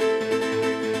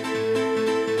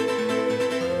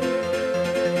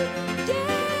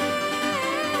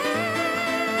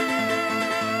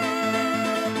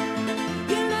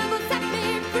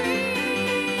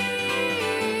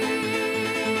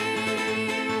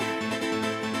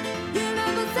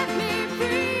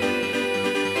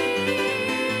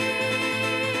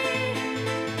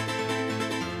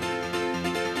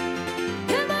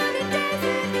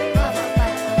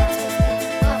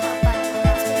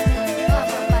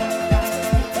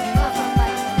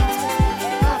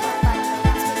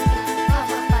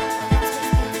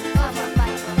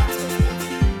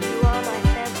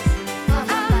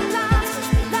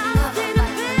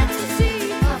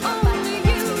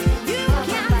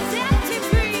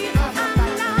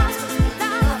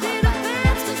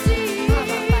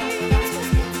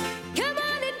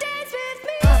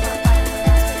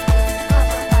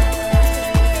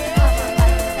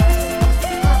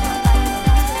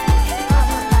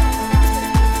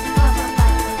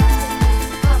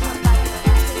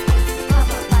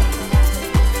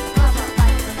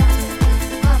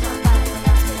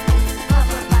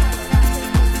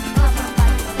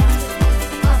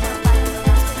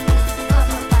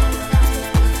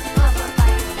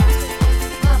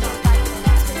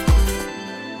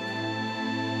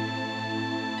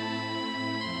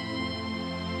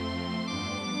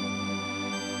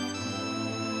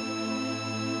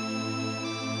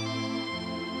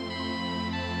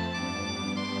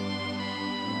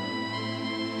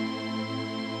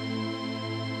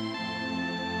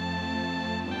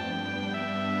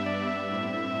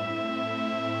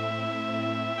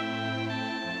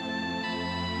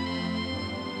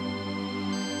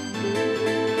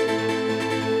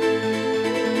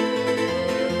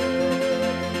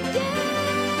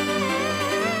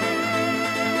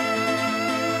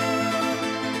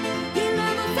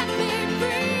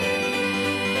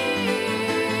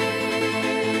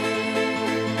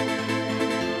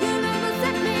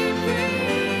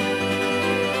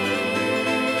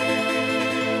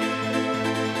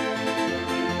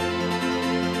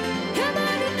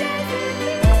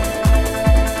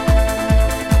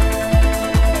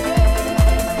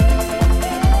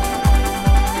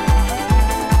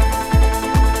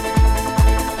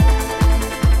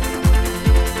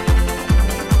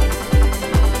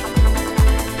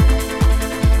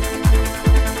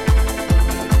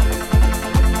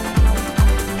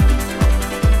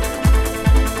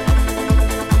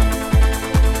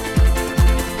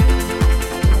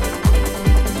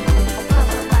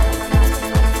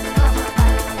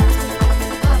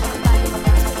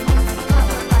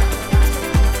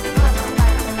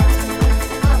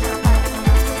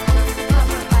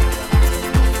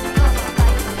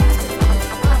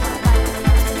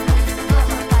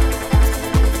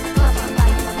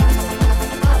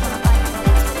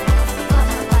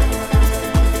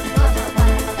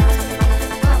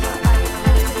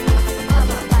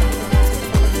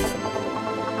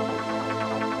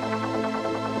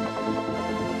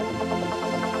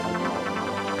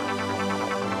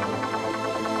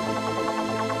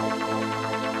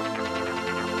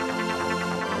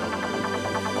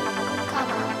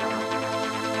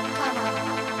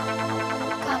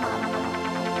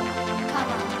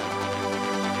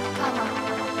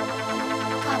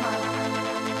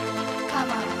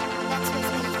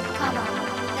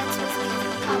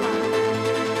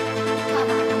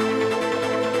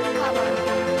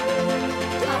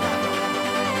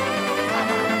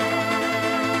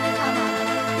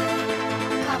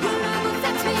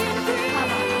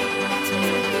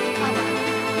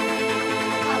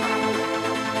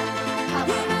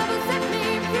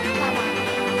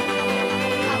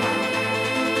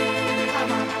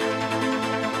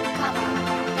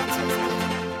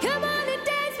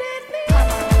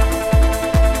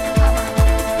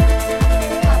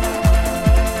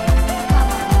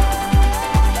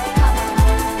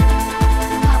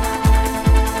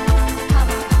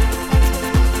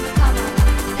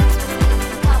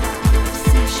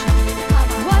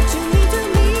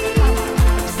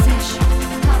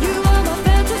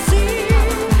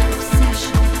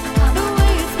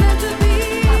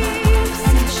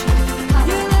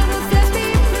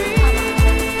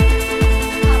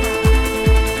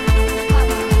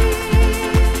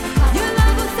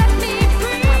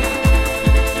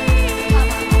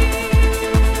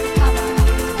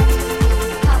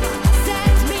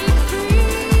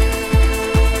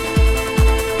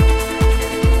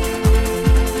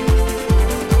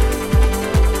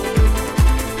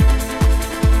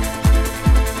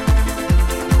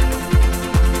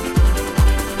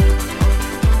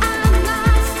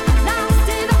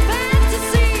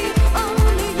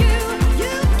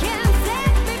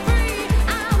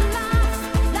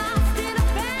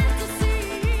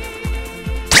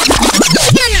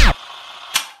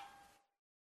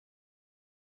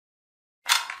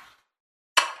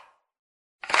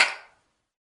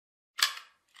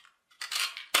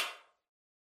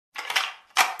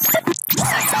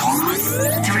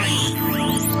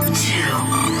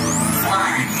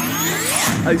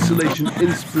 Isolation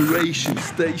Inspiration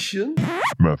Station.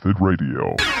 Method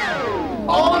Radio.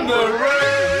 On the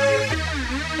rave.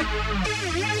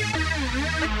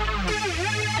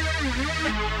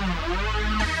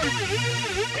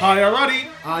 Hi, alrighty,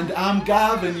 and I'm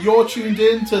Gav, and you're tuned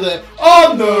in to the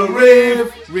On the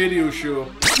Rave radio show.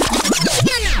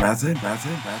 Method.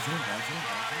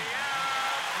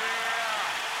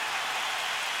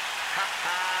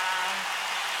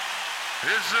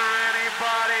 Is there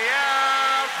anybody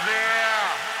out there?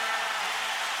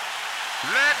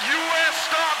 Let US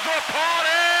start the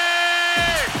party!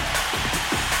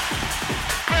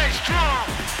 Bass drum!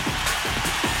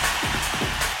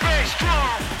 Bass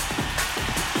drum!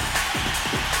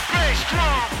 Bass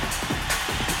drum!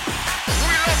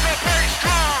 We love the bass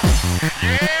drum!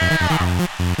 Yeah!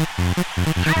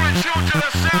 You're in tune to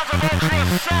the sounds of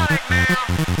Ultrasonic now!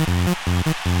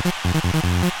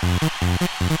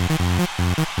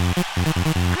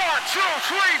 One, two,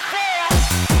 three,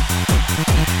 four.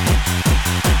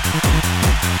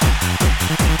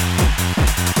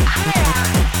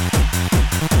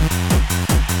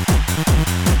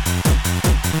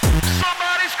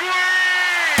 Somebody scream!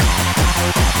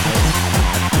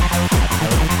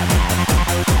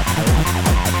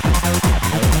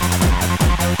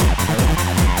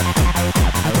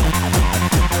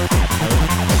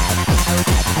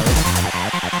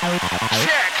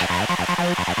 Check.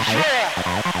 Yeah.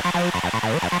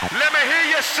 Let me hear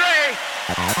you say.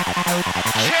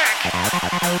 Check.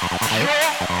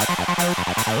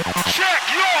 Check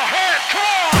your head. Come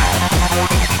on.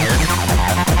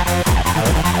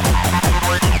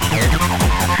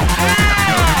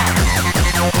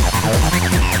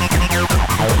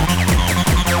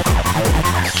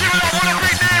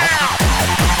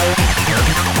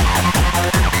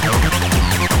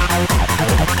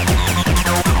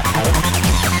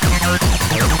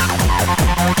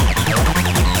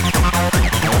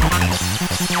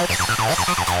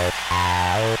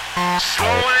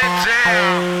 Slowing it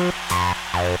down.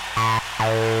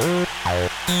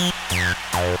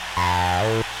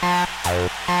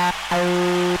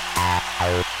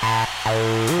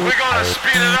 We're gonna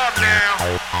speed it up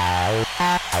now.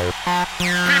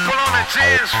 People on the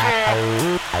dance floor,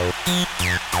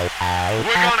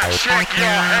 we're gonna check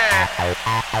your head.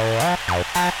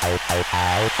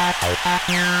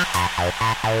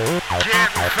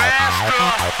 Getting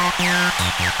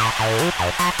faster.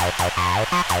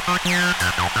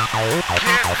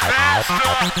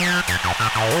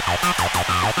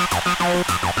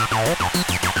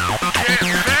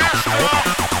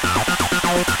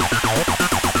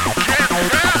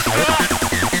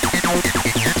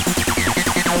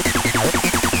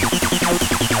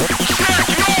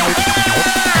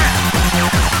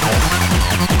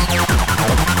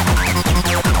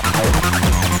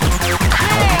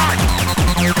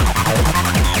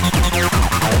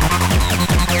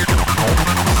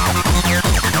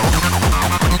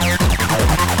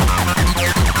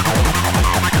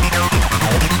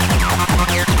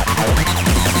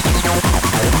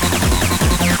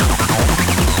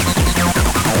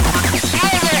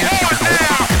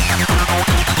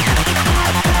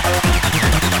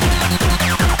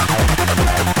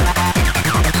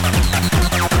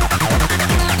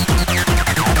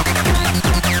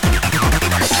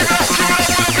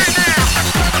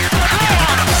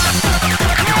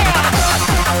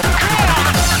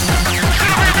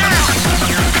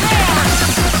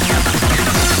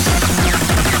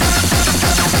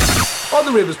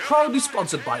 The Rave is proudly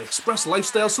sponsored by Express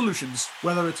Lifestyle Solutions.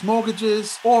 Whether it's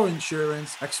mortgages or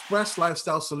insurance, Express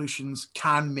Lifestyle Solutions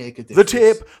can make a The difference.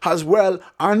 tape has well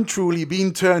and truly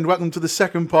been turned. Welcome to the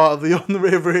second part of the On the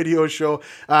Rave radio show.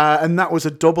 And that was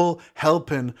a double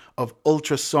helping of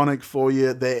Ultrasonic for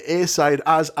you. The A side,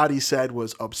 as Addy said,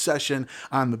 was Obsession.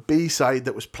 And the B side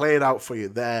that was played out for you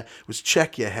there was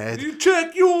Check Your Head. You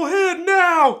check your head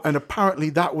now! And apparently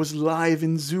that was live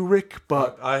in Zurich,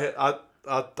 but I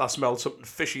smelled something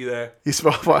fishy there. you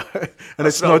smell and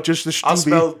it's not just the I Stubby.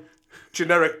 smell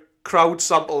generic crowd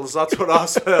samples. That's what I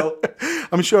smell.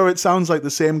 I'm sure it sounds like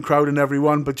the same crowd in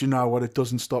everyone, but you know what? It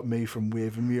doesn't stop me from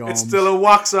waving my arms. It's still a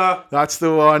waxer. That's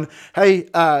the one. Hey,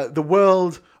 the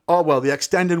world, the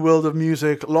extended world of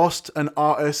music lost an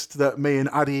artist that me and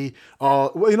Addy are,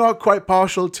 quite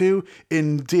partial to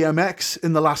in DMX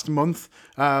in the last month.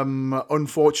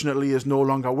 Unfortunately, is no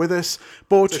longer with us.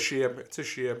 But It's a shame. It's a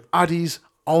shame. Addy's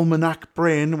almanac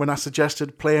brain, when I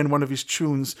suggested playing one of his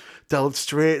tunes, delved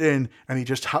straight in, and he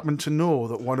just happened to know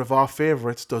that one of our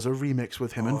favourites does a remix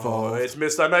with him Oh, involved. it's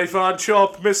Mr. Knife and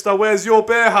Chop, Mr. Where's Your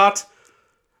Bear Hat?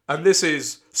 And this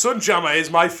is Sunjammer is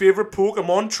my favourite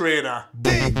Pokemon trainer.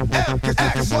 Dig Cause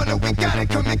I just wanna, we got it,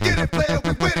 come and get it, play it,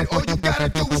 we with it. All you gotta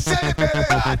do is set it, baby.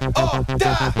 Ride or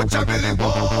die, which I really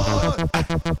want.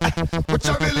 Which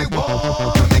I really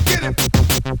want. Come and get it,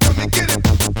 come and get it,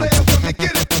 play it, come and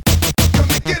get it. Come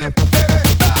and get it, baby.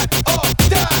 Ride or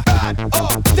die, ride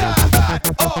or die, ride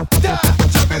or die.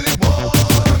 Which I really want.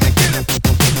 Come and get it,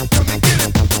 come and get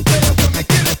it, play it, come and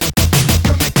get it.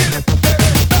 Come and get it, baby.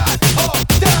 Ride or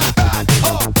die, ride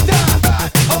or die,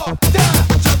 ride or die.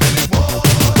 Which I really want,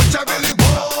 which I really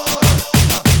want,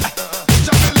 which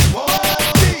I really want.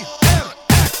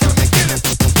 DMX, come and get it,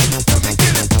 come and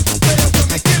get it, play it,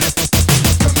 come and get it,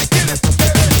 come and get it,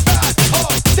 baby. Ride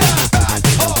or die, ride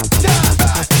or die,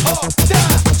 ride or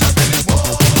die. Which I really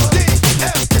want.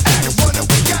 DMX, wanna,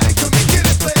 we got it, come and get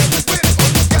it, play it, we with it.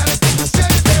 All you gotta do is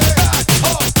set it, baby. Ride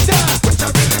or die, which I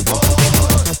really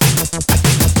want, which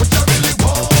I really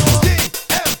want.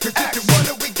 DMX,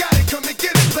 wanna, we got it, come and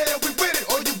get it, play it, we with it.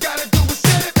 All you gotta do is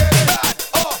set it, baby. Ride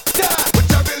or die,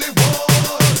 which I really want,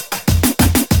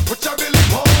 which I really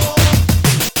want.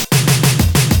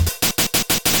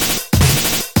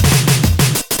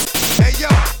 Hey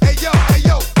yo, hey yo, hey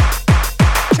yo,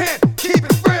 can't keep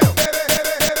it real, baby.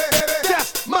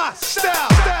 That's my style.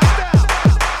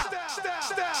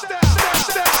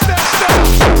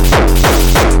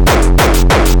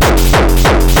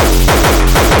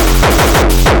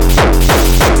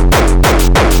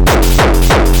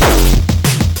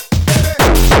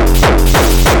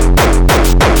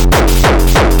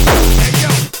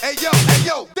 Hey yo, hey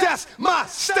yo, that's my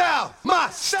style, my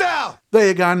style. There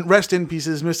you go. Rest in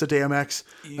pieces, Mr. DMX.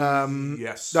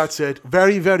 Yes. That's it.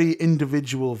 Very, very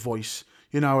individual voice.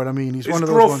 You know what I mean? He's His one of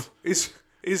those gruff, ones.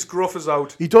 his gruff is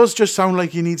out. He does just sound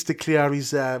like he needs to clear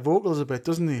his vocals a bit,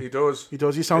 doesn't he? He does. He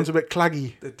does. He sounds a bit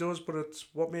claggy. It does, but it's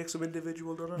what makes him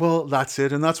individual, doesn't it? Well, that's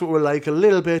it, and that's what we're like, a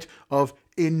little bit of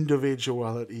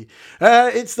individuality.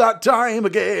 It's that time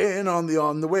again on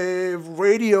the Wave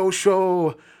radio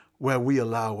show where we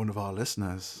allow one of our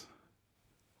listeners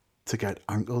to get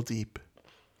ankle deep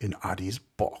in Addy's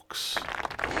box.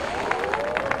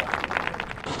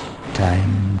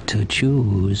 Time to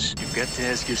choose. You've got to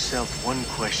ask yourself one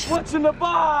question. What's in the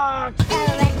box?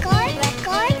 Record.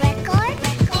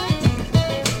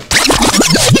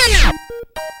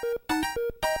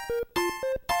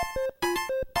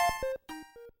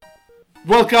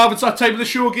 Well, Gav, it's that time of the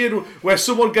show again where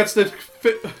someone gets to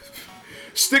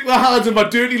stick their hands in my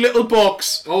dirty little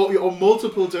box. Oh,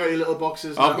 multiple dirty little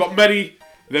boxes now. I've got many.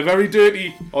 They're very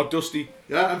dirty or dusty.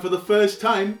 Yeah, and for the first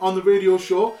time on the radio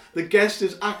show, the guest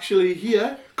is actually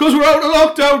here. Because we're out of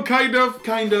lockdown, kind of.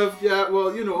 Kind of, yeah,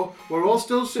 well, you know, we're all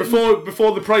still sitting...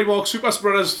 Before the Primark super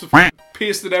spreaders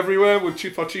pasted everywhere with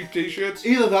cheap t-shirts.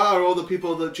 Either that or all the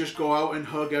people that just go out and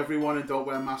hug everyone and don't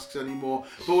wear masks anymore.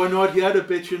 But we're not here to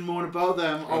bitch and moan about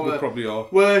them. We probably are.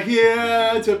 We're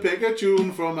here to pick a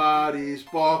tune from Addy's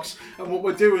box. And what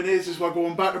we're doing is we're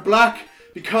going back to black.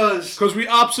 Because we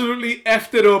absolutely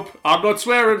effed it up. I'm not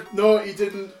swearing. No, you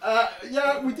didn't.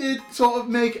 Yeah, we did sort of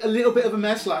make a little bit of a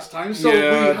mess last time. So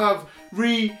Yeah. we have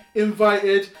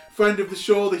re-invited friend of the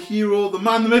show, the hero, the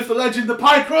man, the myth, the legend, the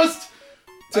pie crust,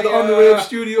 to the On The Rave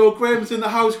studio. Graham's in the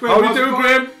house. Graham, how you doing,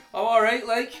 Graham? I'm alright,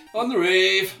 like, on the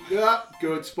rave. Yeah,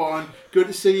 good, spot on. Good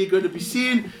to see you, good to be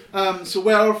seen. So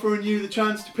we're offering you the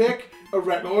chance to pick a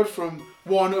record from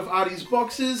one of Addy's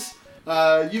boxes.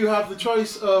 You have the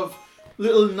choice of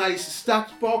little nice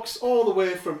stacked box all the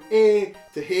way from A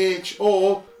to H,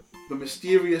 or the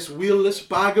mysterious wheelless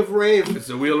bag of rave. It's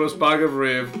a wheelless bag of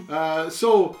rave.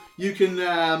 So you can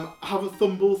have a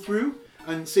thumble through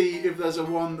and see if there's a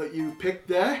one that you picked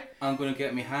there. I'm going to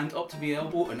get my hand up to my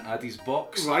elbow in Addy's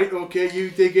box. Right, okay, you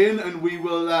dig in and we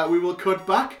will cut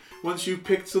back once you've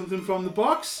picked something from the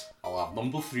box. I'll have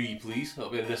number 3, please.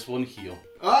 That'll be this one here.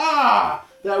 Ah,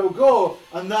 there we go.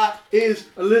 And that is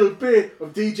a little bit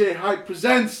of DJ Hype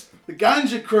Presents the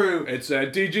Ganja Crew. It's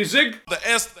DJ Zig. The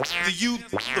S, the U,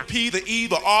 the P, the E,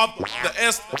 the R, the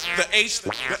S, the H,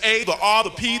 the A, the R,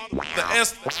 the P, the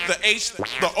S, the H,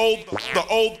 the O,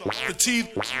 the T,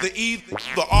 the E,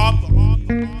 the R,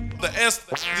 the S,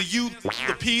 the U,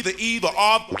 the P, the E, the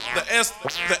R, the S,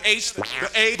 the H, the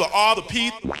A, the R, the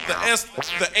P, the S,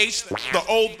 the H, the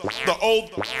O,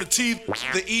 the T,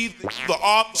 the E, the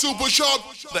R, Super Shark,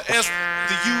 the S,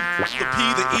 the U, the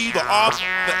P, the E, the R,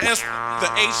 the S, the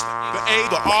H, the A,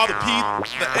 the R, the P,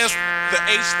 the S, the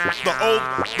H, the O,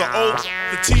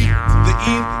 the T, the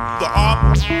E, the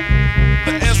R,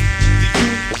 the S, the U,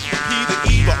 the P, the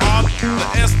E, the R, the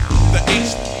S, the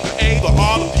H, the A, the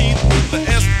R, the P, the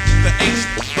S, the H,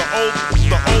 the O,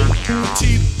 the T,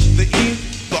 the E,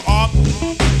 the R,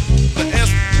 the S,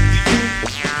 the U, the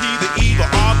P, the E, the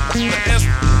R, the S,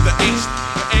 the H,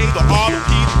 the A,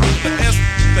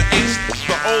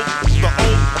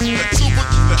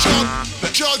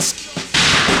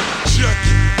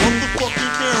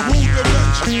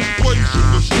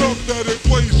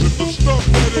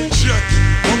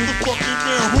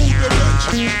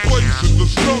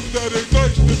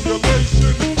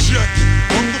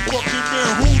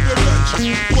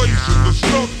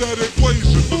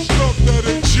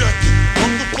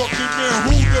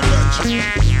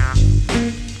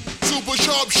 Super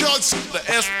sharp shots. The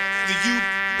S, the U,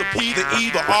 the P, the E,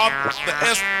 the R, the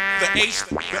S, the H,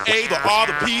 the A, the R,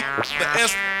 the P, the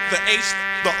S, the H,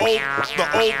 the O,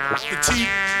 the T,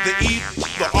 the E,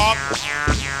 the R.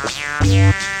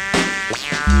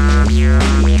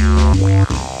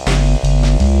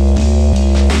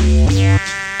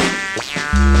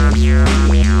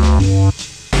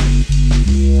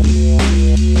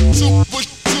 Super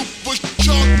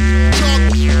sharp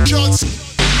shots.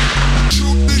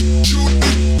 Shoot this,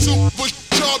 super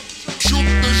sharp. Shoot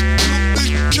this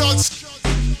shots.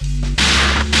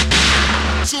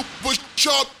 Super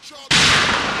sharp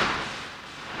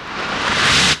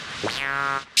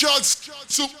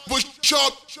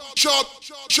shots.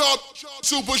 Super sharp,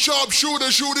 super sharp shooting,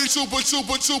 super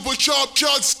sharp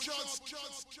shots.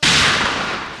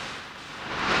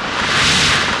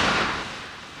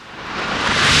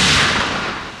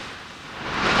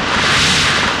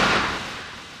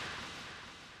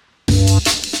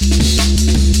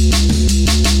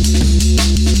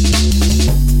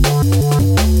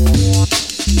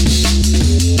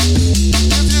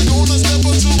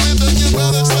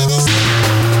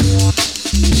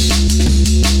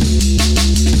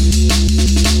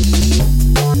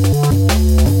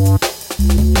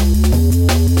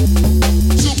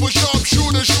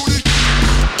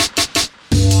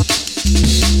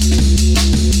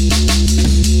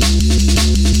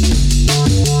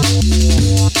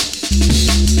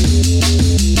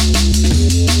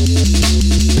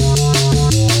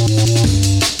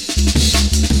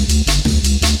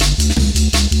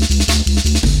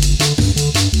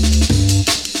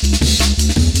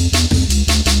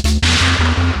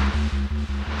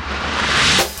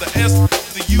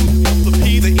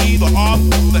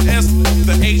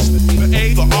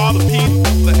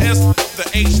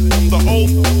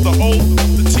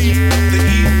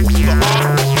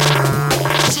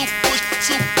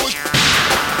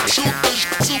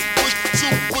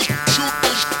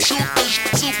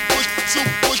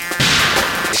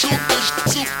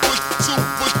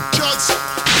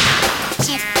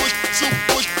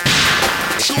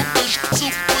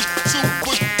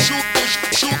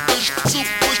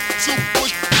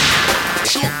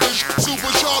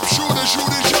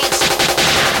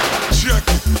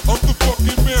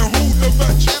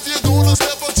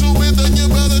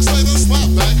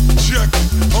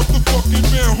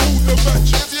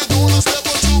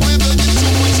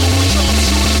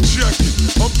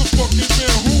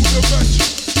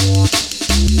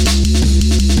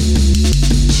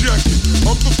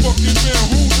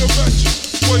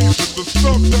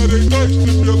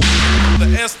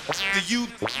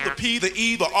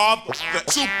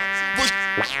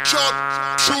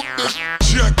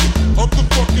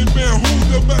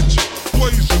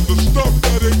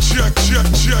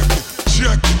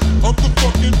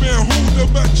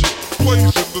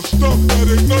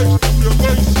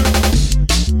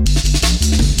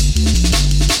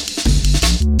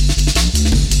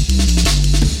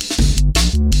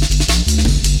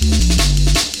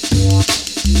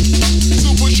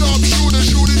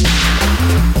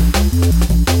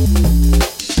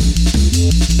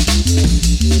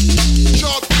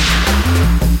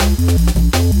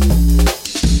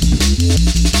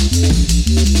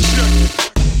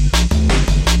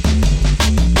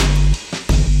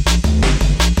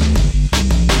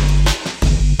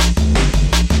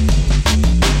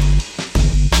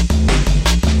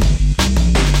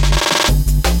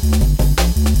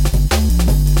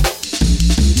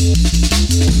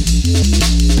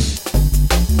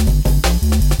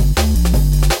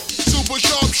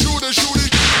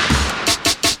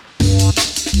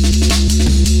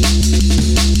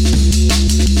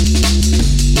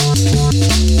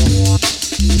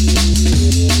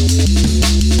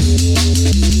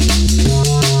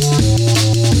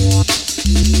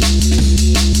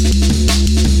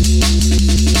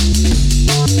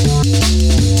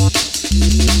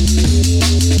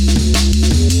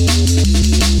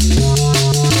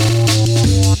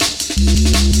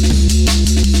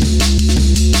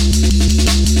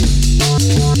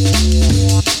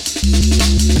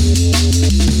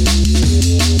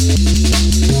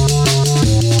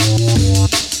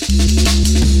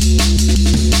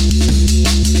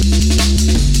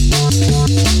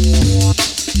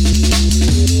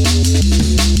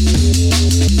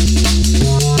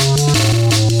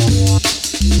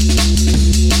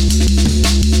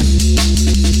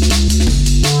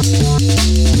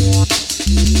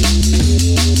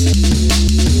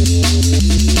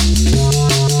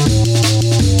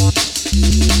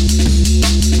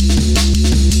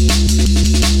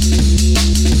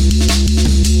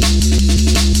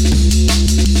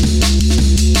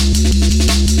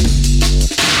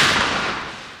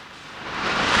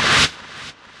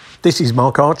 This is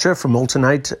Mark Archer from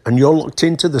Alternate, and you're looked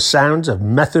into the sounds of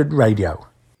Method Radio.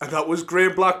 And that was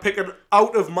Graham Black picking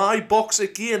Out of My Box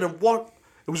again. And what?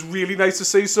 It was really nice to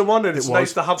see someone, and it's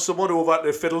nice to have someone over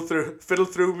to fiddle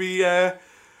through me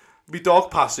dark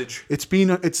passage.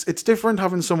 It's different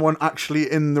having someone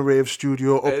actually in the rave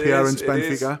studio up here in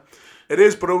Benfica. It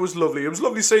is, but it was lovely. It was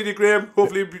lovely seeing you, Graham.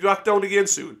 Hopefully you'll be back down again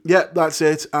soon. Yeah, that's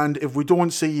it. And if we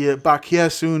don't see you back here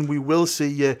soon, we will see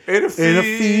you in a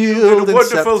field in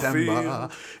September.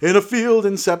 In a field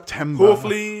in September.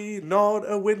 Hopefully not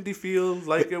a windy field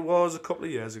like it was a couple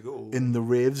of years ago. In the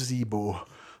Rave Zebo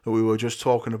that we were just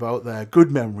talking about there.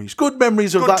 Good memories. Good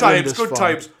memories of good that. Good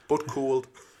times, but cold.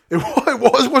 It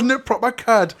was, wasn't it? Proper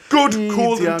cad. Good,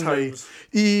 cold times.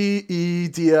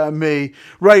 Dear me.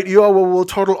 Right, we'll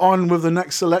toddle on with the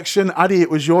next selection. Addy, it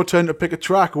was your turn to pick a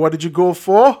track. What did you go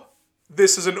for?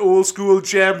 This is an old school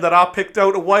gem that I picked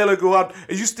out a while ago. And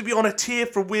it used to be on a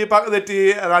tape from way back in the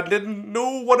day, and I didn't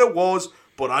know what it was,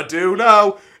 but I do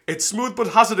now. It's Smooth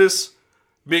But Hazardous.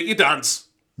 Make you dance.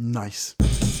 Nice.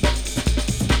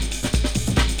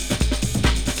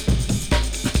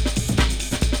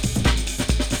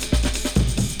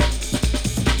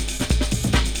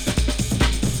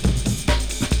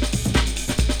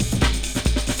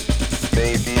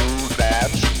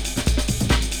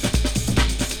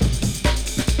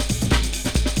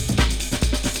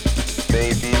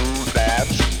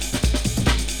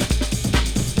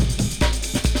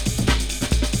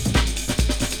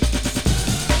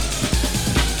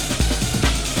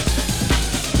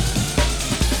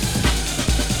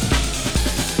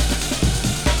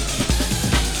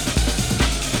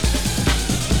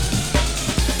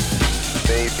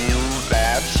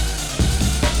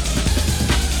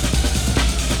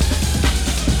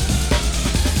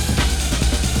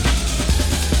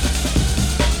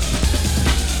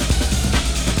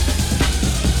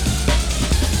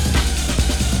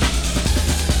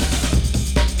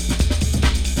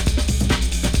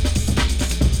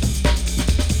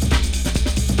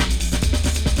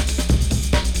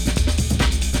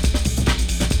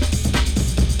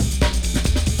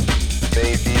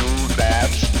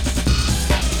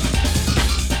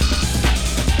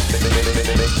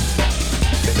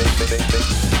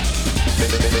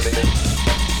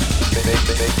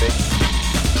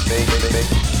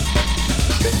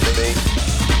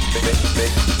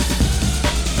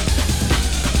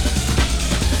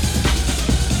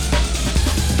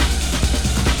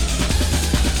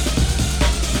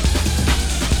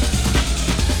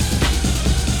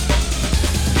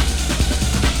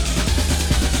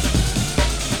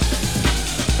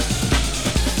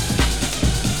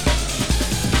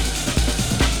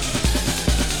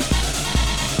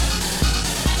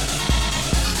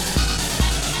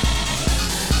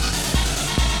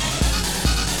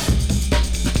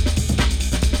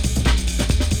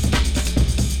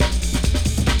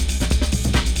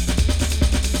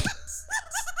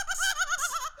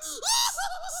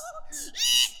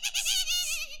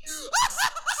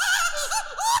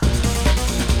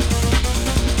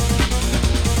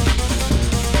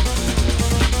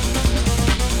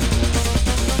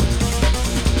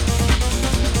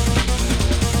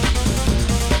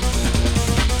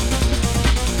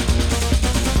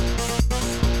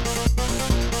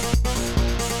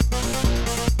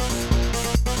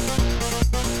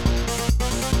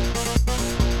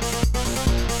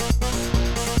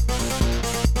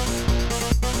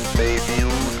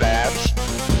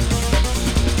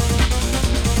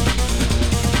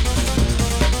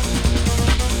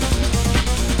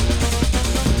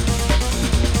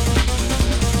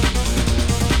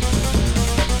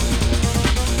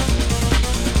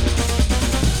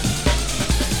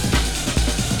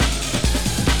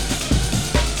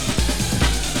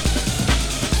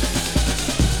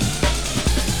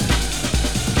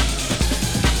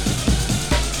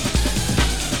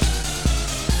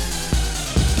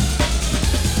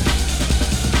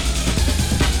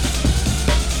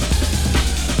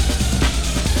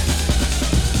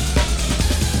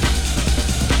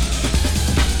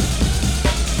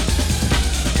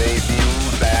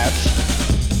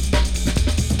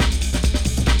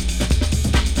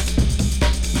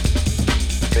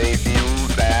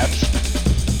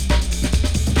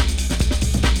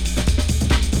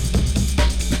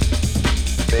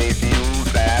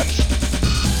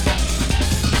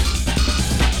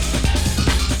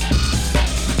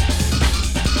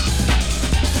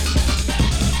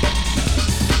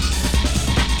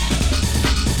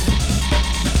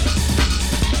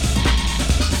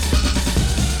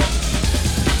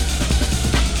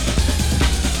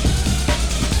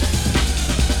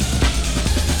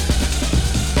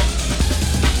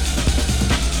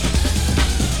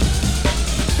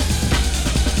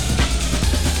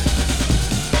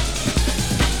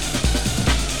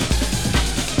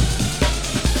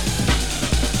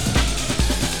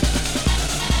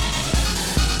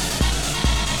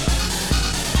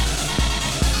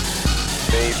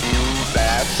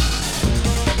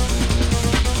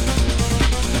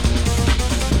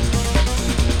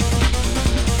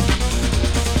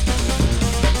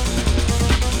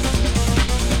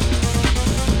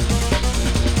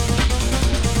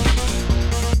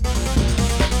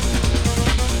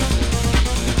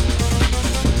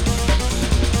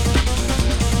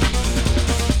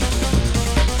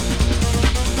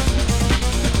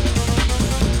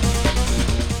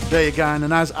 There you go,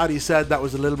 and as Addy said, that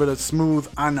was a little bit of Smooth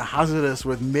and Hazardous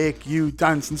with Make You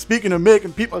Dance. And speaking of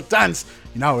making people dance,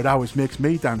 you know it always makes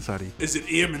me dance, Addy. Is it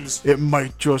Eamon's? It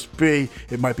might just be.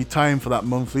 It might be time for that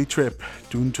monthly trip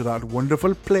down to that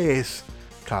wonderful place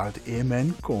called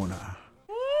Amen Corner.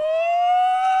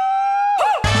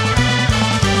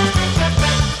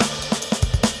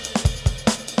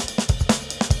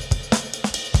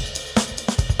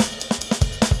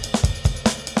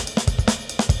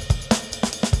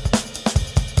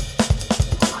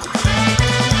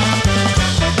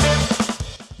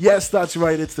 Yes, that's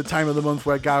right. It's the time of the month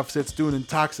where Gav sits down and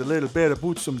talks a little bit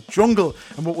about some jungle.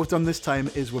 And what we've done this time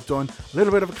is we've done a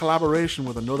little bit of a collaboration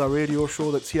with another radio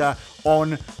show that's here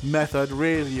on Method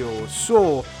Radio.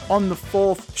 So, on the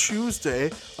 4th Tuesday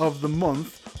of the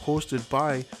month, hosted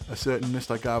by a certain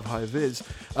Mr. Gav High Viz,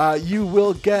 you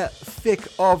will get thick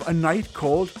of a night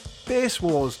called Bass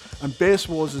Wars, and Bass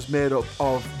Wars is made up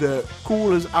of the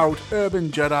cool as out Urban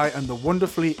Jedi and the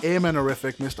wonderfully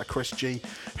Amen-orific Mr. Chris G,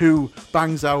 who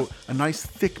bangs out a nice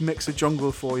thick mix of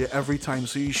jungle for you every time,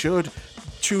 so you should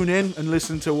tune in and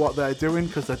listen to what they're doing,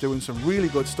 because they're doing some really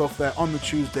good stuff there on the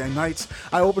Tuesday nights.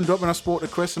 I opened up and I spoke to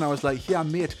Chris and I was like, yeah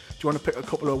mate, do you want to pick a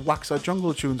couple of waxer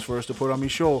jungle tunes for us to put on my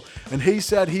show? And he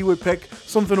said he would pick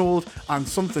something old and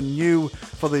something new.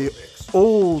 For the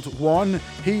old one,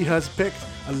 he has picked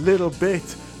a little bit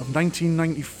of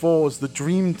 1994's The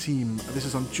Dream Team. This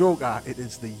is on Joker. It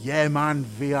is the Yeah Man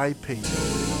VIP.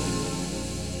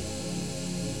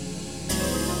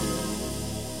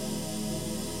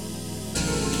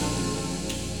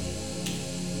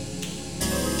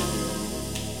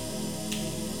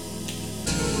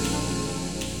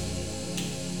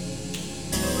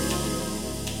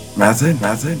 Method.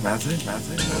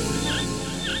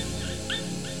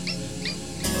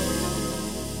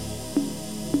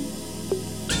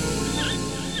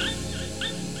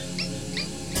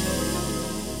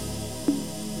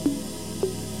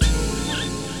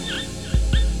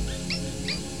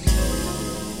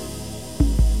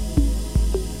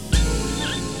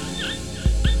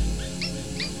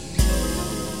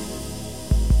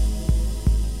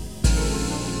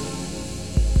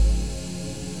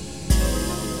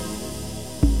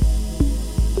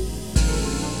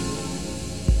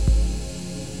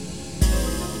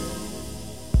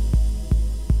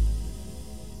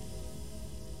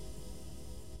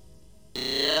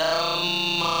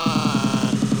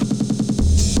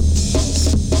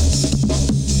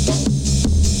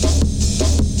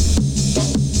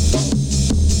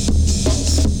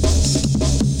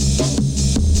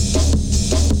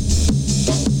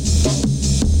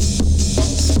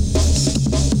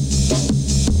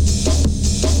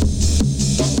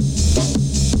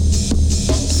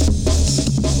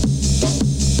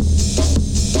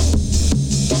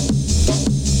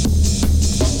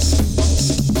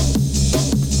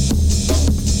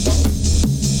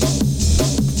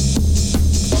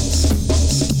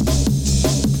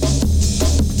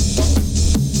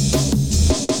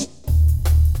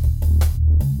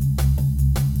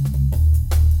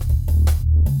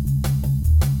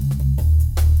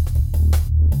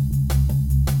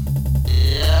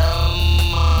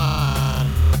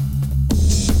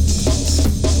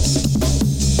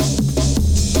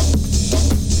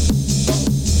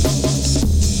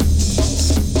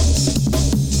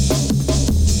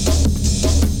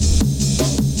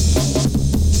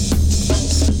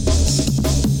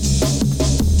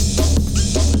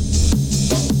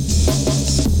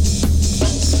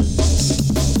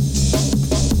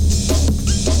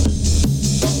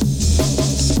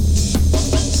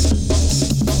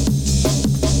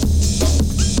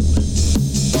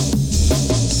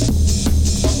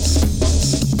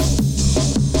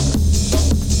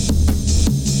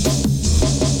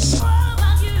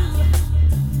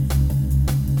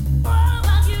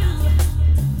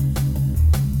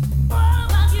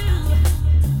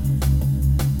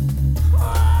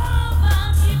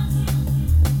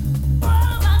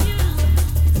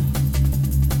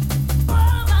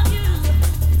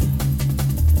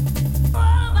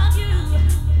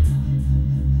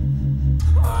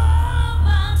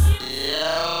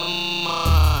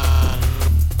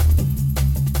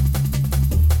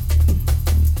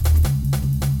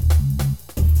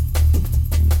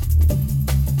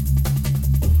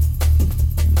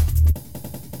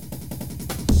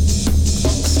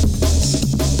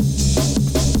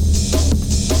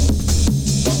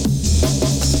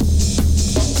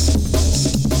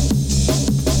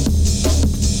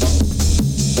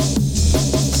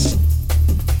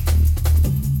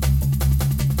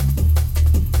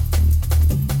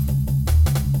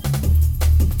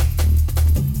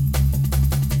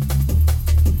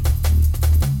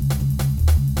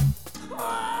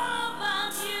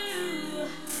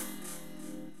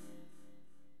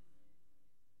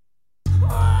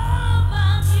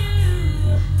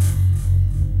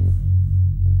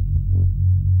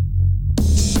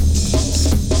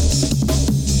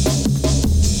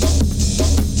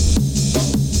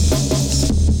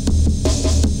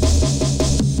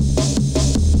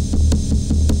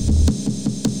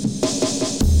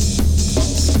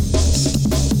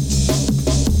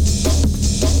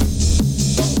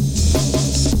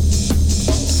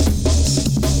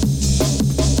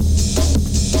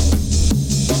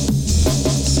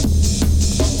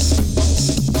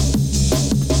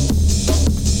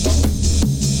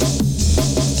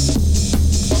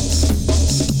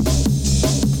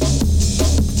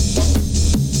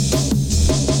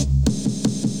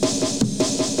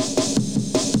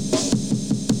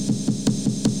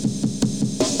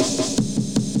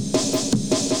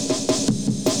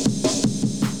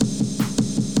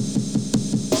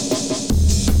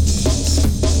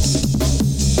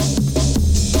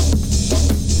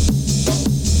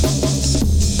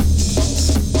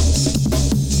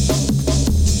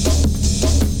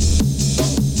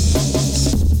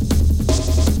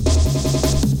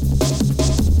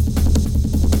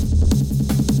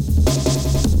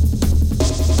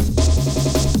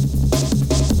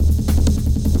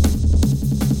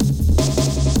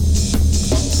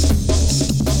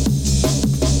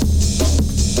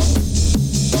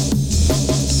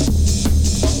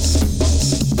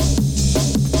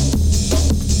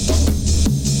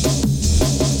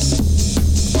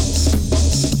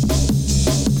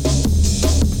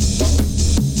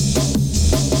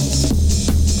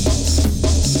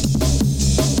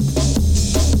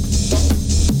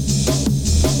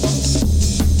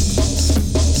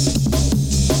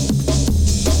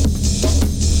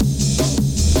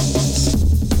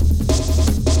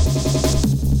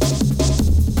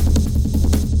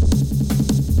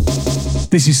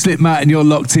 This is Slipmatt and you're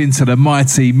locked into the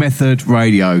mighty Method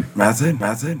Radio. Method.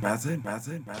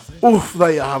 Oof,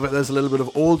 there you have it. There's a little bit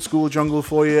of old school jungle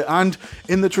for you. And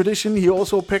in the tradition, he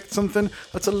also picked something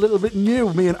that's a little bit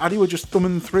new. Me and Addy were just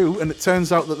thumbing through, and it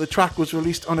turns out that the track was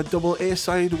released on a double A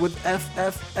side with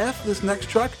FFF, this next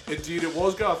track. Indeed it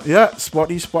was, Gav. Yeah,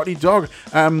 Spotty Dog.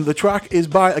 The track is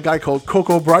by a guy called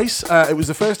Coco Bryce. It was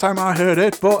the first time I heard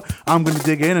it, but I'm going to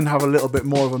dig in and have a little bit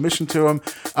more of a mission to him,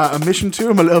 a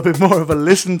little bit more of a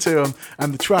listen to him.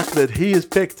 And the track that he has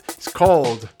picked is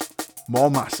called More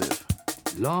Massive.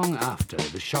 Long after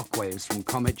the shockwaves from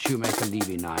Comet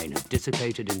Shoemaker-Levy 9 had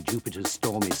dissipated in Jupiter's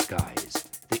stormy skies,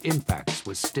 the impacts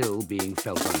were still being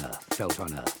felt on Earth, felt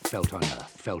on Earth, felt on Earth,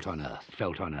 felt on Earth,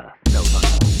 felt on Earth, felt on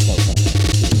Earth, felt on Earth.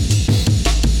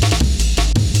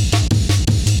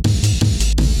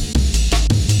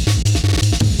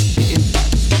 The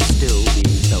impacts were still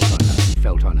being felt on Earth,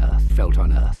 felt on Earth, felt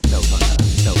on Earth, felt on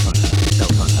Earth, felt on Earth,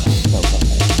 felt on Earth, felt on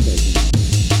Earth.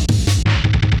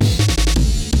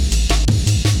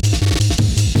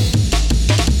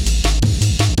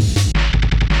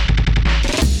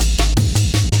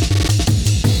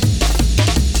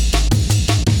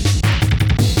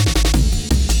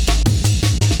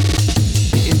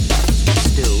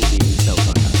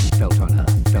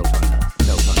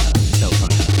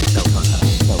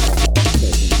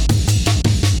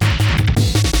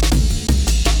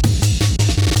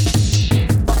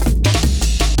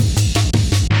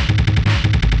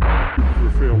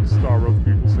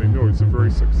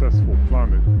 Successful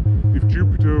planet. If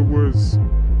Jupiter was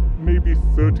maybe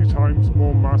 30 times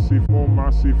more massive, more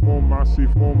massive, more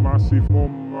massive, more massive, more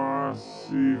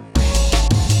massive.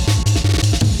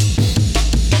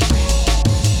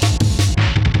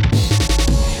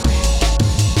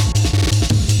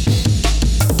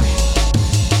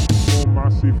 More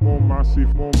massive, more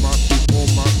massive, more massive, more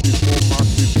massive, more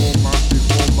massive, more massive,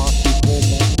 more massive, more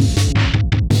massive.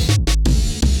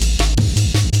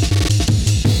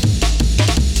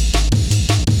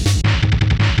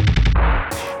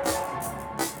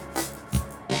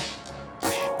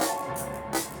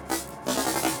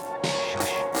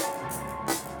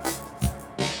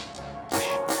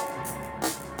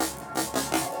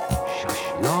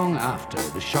 Long after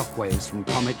the shockwaves from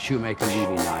Comet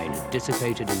Shoemaker-Levy 9 had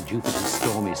dissipated in Jupiter's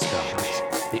stormy skies,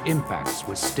 the impacts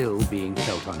were still being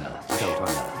felt on Earth, felt on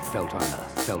Earth, felt on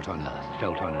Earth, felt on Earth,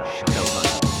 felt on Earth, felt on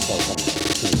Earth, felt on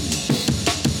Earth.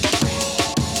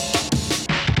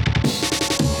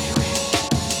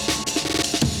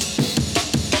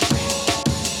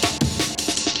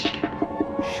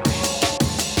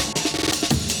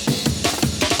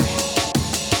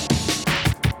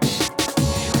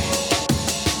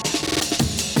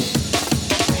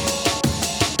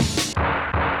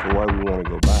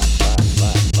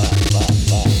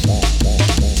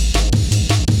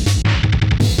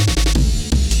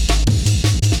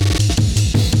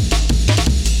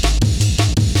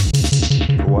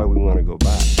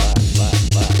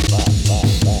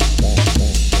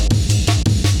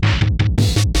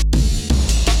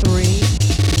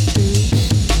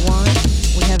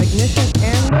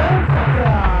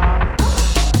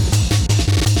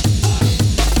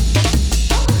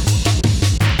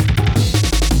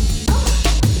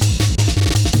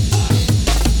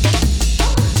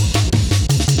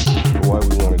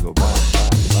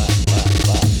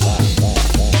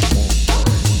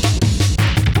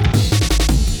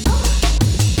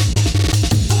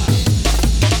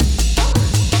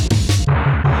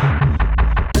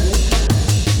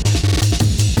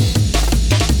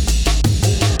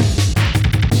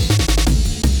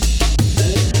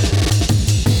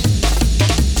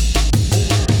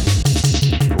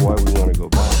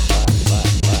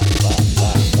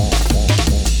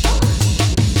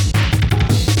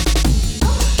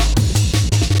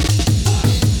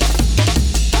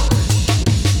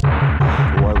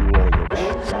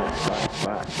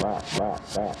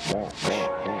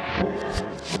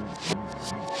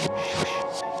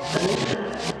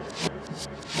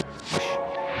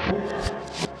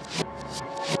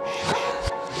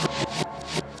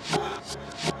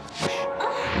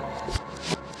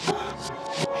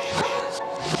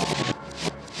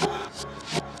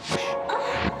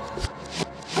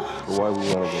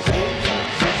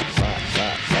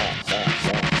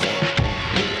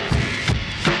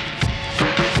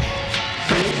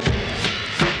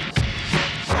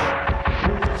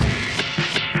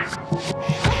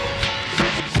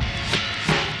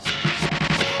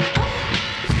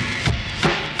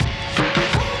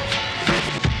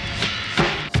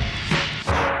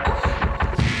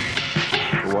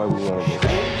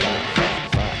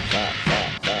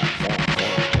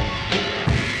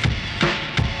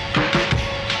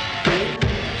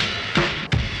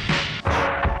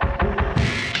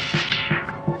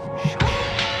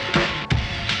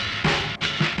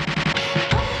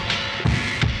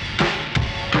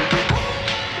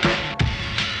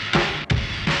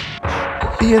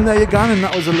 being there, you can, and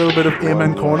that was a little bit of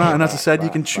Amen Corner. And as I said, you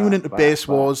can tune into Bass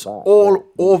Wars all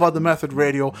over the Method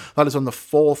Radio. That is on the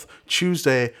 4th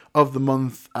Tuesday of the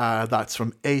month. That's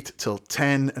from 8 till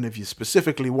 10. And if you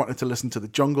specifically wanted to listen to The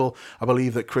Jungle, I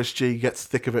believe that Chris G gets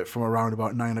thick of it from around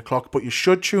about 9 o'clock. But you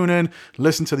should tune in,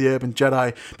 listen to the Urban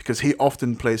Jedi, because he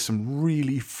often plays some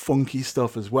really funky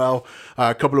stuff as well.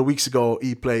 A couple of weeks ago,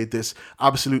 he played this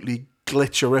absolutely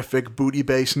glitcherific booty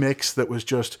bass mix that was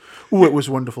just, it was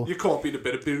wonderful. You can't beat a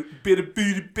bit of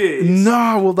booty bass.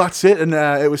 No, well, that's it. And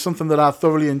it was something that I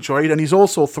thoroughly enjoyed. And he's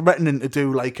also threatening to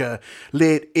do like a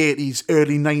late 80s,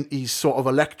 early 90s sort of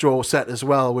electro set as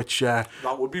well, which... that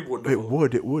would be wonderful.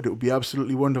 It would be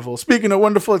absolutely wonderful. Speaking of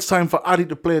wonderful, it's time for Addy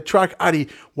to play a track. Addy,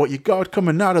 what you got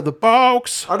coming out of the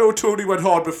box? I know Tony went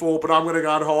hard before, but I'm going to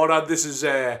go hard. And this is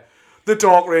The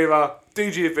Dark Raver,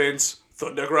 DJ Vince,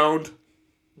 Thunderground.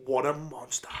 What a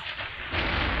monster.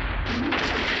 An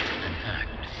act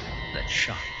that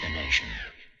shocked the nation.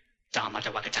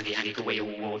 Tamata wakatangi hani kuwe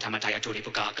uwo tamataya turi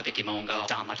puka kapiki mongo.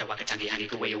 Tamata wakatangi hani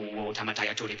kuwe uwo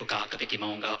tamataya turi puka kapiki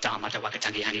mongo. Tamata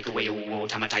wakatangi hani kuwe uwo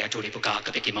tamataya turi puka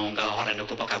kapiki mongo. Hora no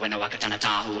kuboka wena wakatana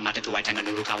tahu mata tu aitanga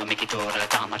nuru kawa mikitora.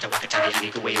 Tamata wakatangi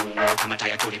hani kuwe uwo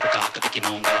tamataya turi puka kapiki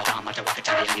mongo. Tamata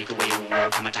wakatangi hani kuwe uwo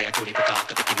tamataya turi puka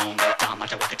kapiki mongo.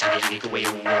 Tamata wakatangi hani kuwe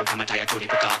uwo tamataya turi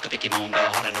puka kapiki mongo.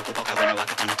 Hora no kuboka wena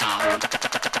wakatana tahu.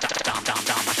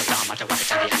 Tamata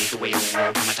wakatangi hani kuwe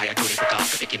uwo tamataya turi puka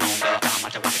kapiki mongo.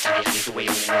 Tamata wakatangi hani kuwe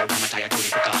uwo tamataya turi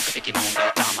puka kapiki mongo.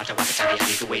 Tamata wakatangi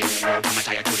hani kuwe uwo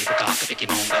tamataya turi puka kapiki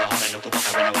mongo. Hora no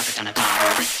kuboka wena wakatana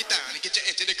tahu. Break it down and get your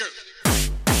into the groove.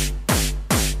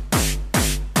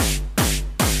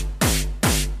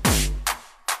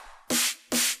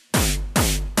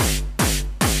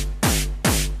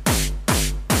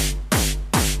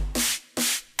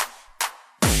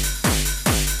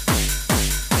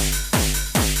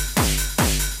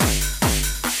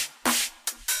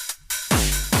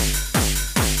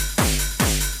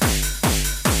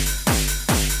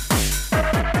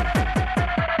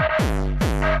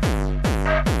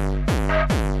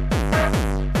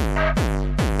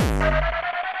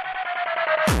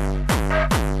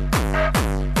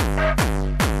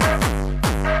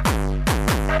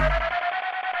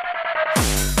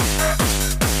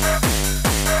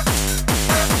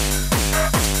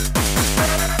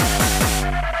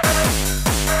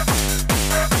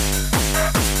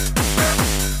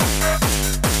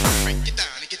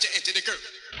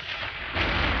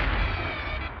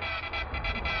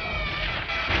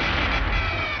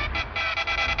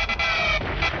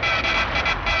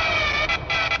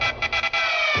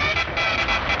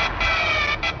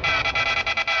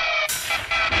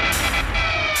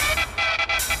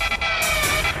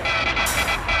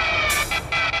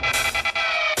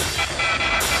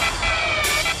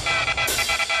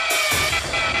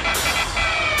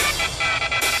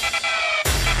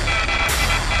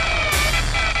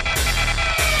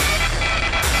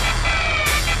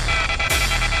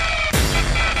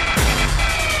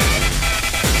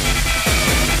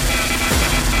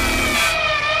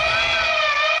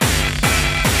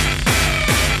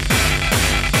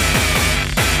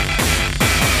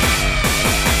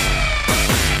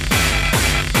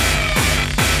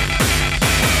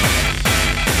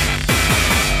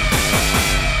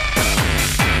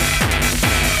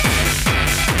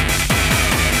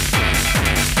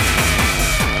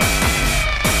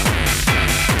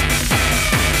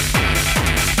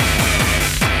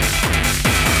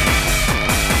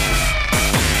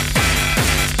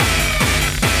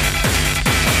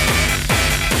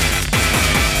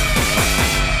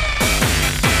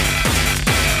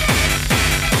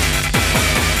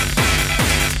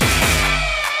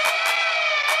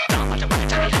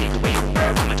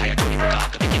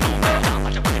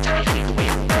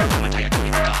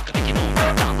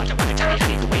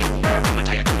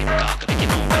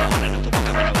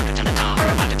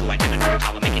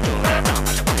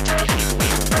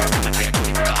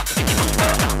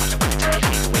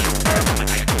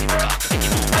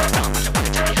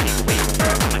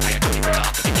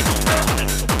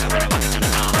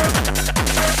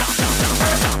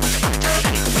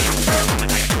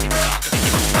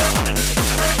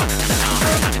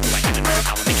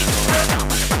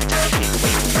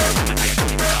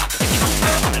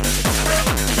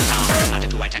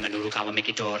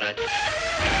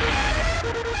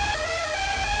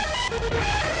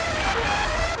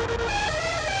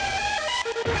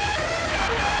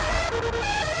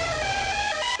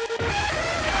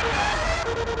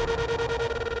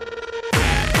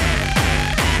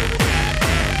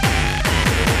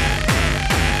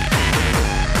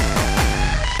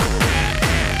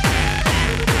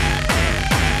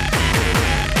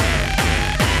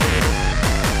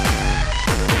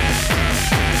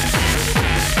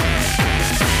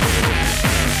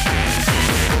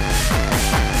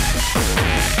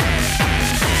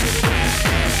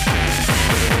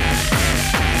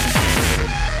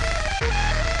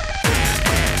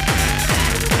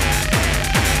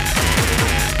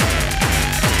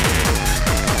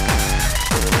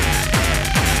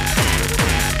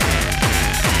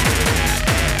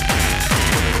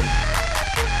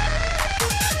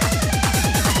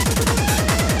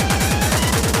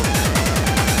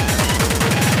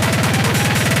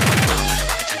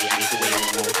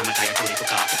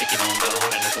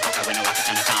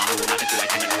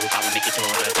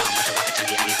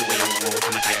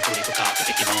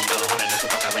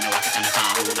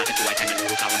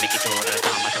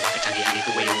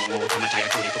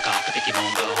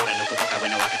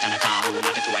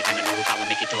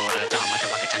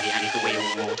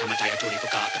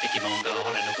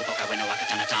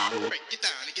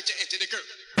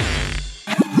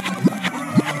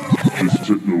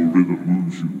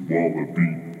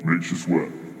 Which is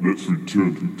why, let's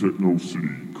return to Techno City,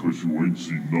 cause you ain't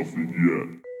seen nothing yet.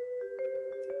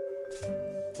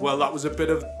 Well, that was a bit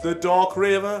of the Dark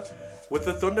Raver with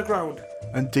the Thunderground.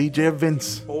 And DJ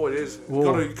Vince. Oh, it is.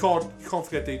 Whoa. You can't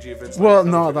forget DJ Vince. Well,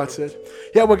 no, that's it.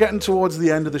 Yeah, we're getting towards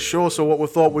the end of the show, so what we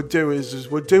thought we'd do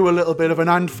is we'd do a little bit of an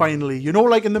and finally. You know,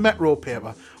 like in the Metro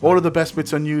paper, all of the best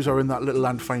bits of news are in that little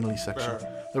and finally section.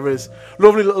 There is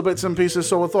lovely little bits and pieces,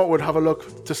 so I thought we'd have a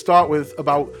look to start with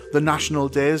about the national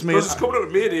days. Because it's coming up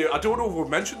with May Day. I don't know if we've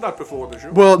mentioned that before in the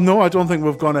show. Well, no, I don't think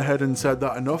we've gone ahead and said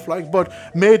that enough. But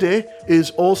May Day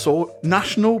is also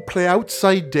National Play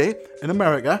Outside Day in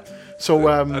America. So,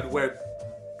 and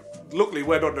luckily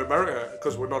we're not in America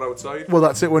because we're not outside. Well,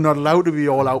 that's it. We're not allowed to be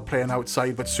all out playing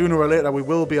outside, but sooner or later we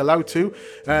will be allowed to.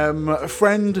 A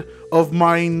friend of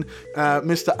mine,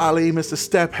 Mr. Ali, Mr.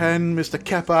 Stephen, Mr.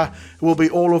 Kepper, will be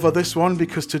all over this one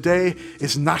because today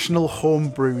is National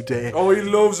Homebrew Day. Oh, he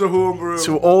loves a homebrew.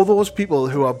 So all those people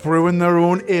who are brewing their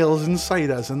own ales and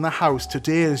ciders in the house,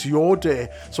 today is your day.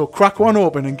 So crack one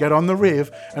open and get on the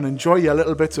rave and enjoy your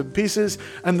little bits and pieces.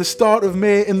 And the start of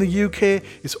May in the UK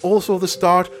is also the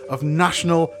start of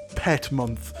National Pet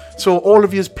Month. So all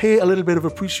of yous pay a little bit of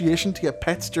appreciation to your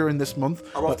pets during this month.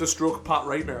 I'm off to stroke Pat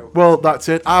right now. Well, that's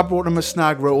it. I brought him a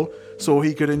snag roll so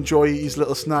he could enjoy his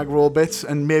little snag roll bits,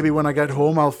 and maybe when I get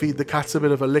home I'll feed the cats a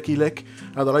bit of a licky lick.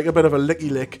 They like a bit of a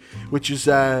licky lick, which is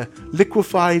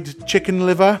liquefied chicken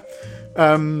liver.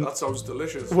 That sounds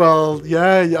delicious. Well,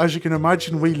 yeah, as you can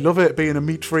imagine, we love it being a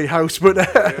meat-free house, but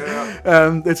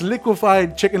it's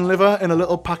liquefied chicken liver in a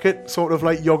little packet, sort of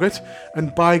like yogurt,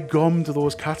 and by gum, do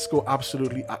those cats go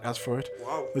absolutely ass for it.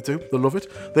 Wow. They do. They love it.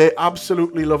 They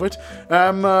absolutely love it.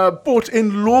 But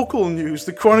in local news,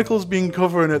 the Chronicle's been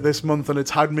covering it this month, and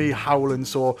it's had me howling,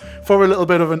 so for a little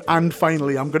bit of an and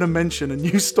finally, I'm going to mention a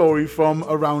news story from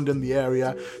around in the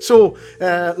area. So,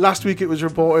 last week it was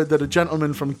reported that a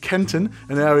gentleman from Kenton,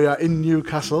 an area in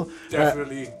Newcastle,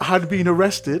 had been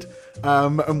arrested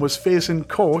and was facing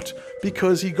court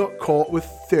because he got caught with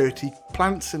 30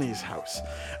 plants in his house.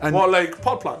 And what, like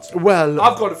pot plants? Well,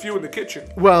 I've got a few in the kitchen.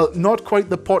 Well, not quite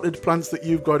the potted plants that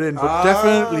you've got in, but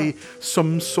definitely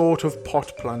some sort of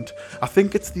pot plant. I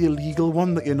think it's the illegal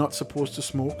one that you're not supposed to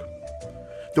smoke.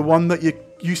 The one that you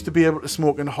used to be able to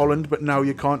smoke in Holland, but now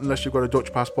you can't unless you've got a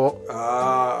Dutch passport.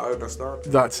 I understand.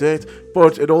 That's it.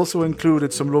 But it also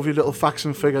included some lovely little facts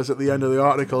and figures at the end of the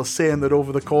article saying that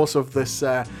over the course of this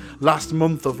last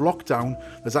month of lockdown,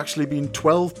 there's actually been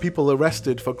 12 people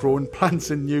arrested for growing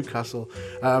plants in Newcastle,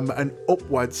 and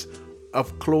upwards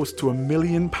of close to £1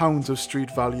 million of street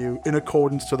value in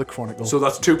accordance to the Chronicle. So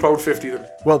that's £2.50 then?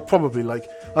 Well, probably, like,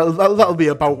 that'll be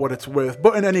about what it's worth.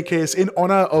 But in any case, in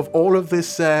honour of all of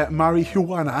this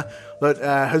marijuana that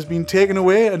has been taken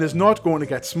away and is not going to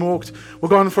get smoked, we're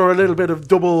going for a little bit of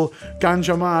double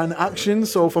Ganja Man action.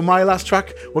 So for my last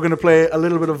track, we're going to play a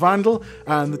little bit of Vandal,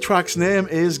 and the track's name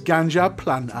is Ganja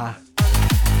Planta.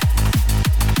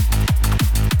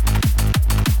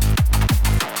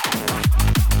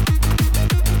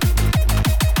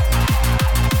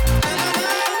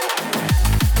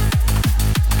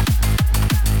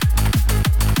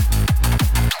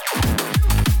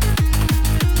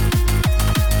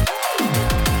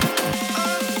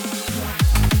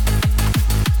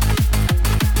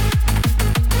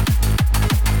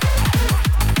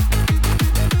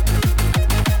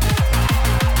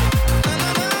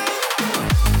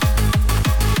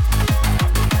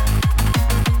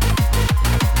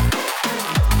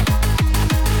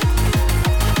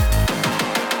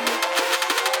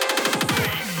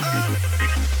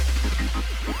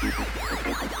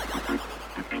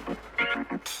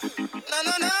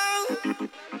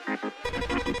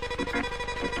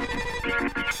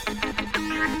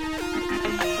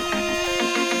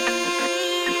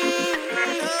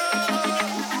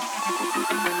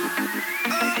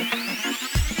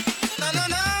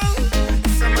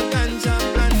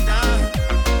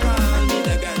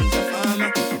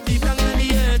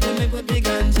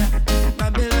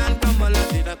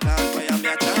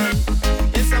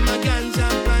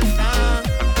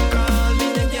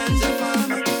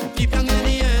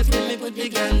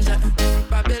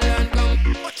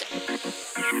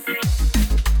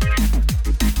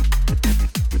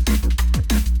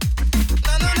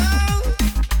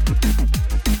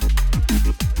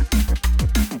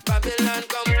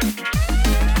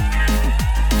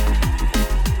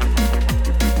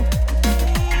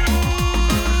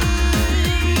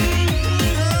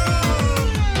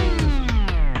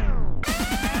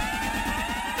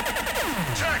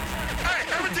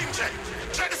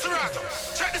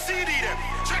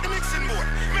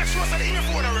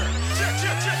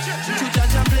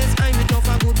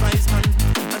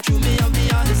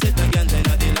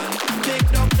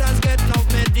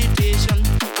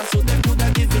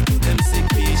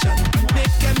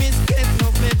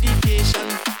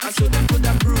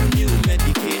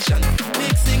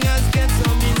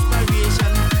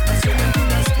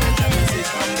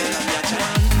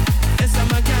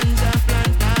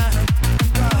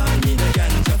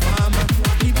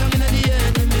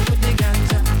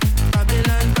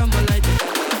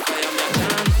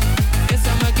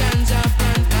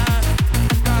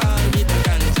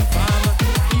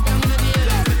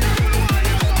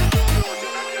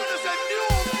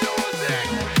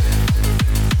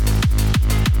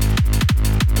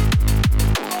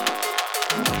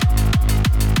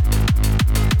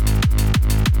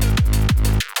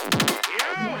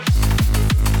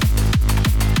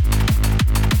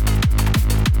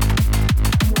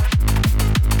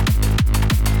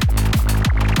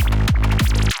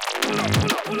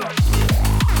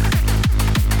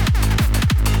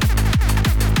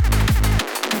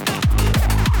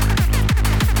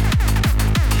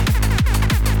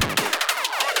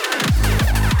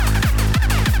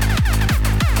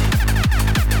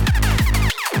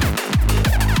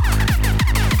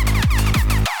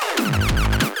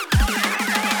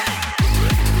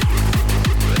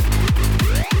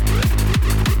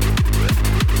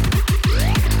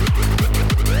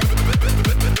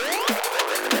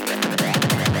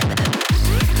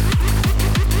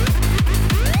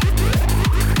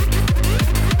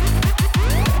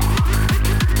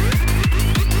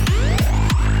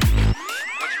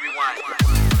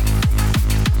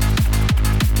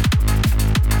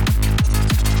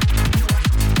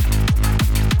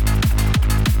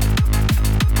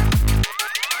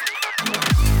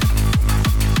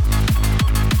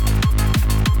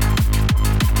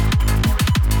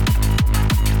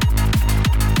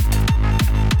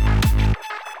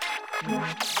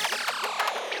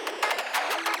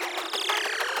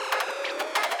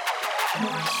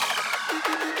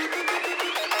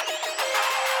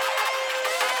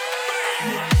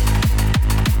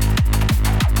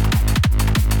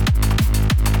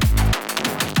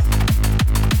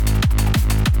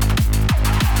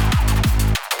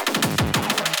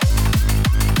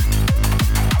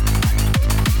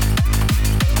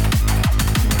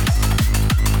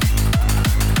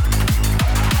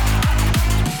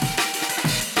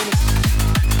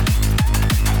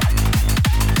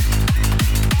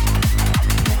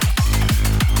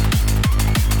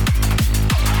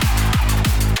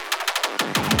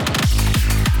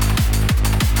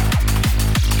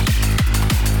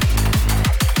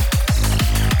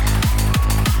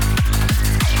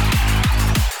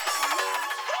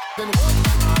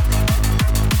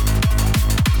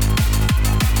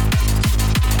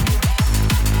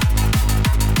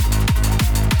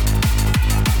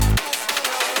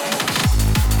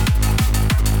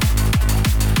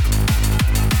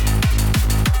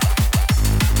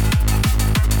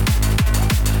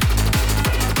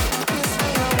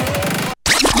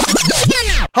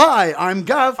 Hi, I'm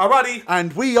Gav. I'm Addy.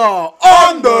 And we are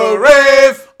On the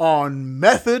Rave on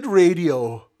Method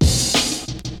Radio.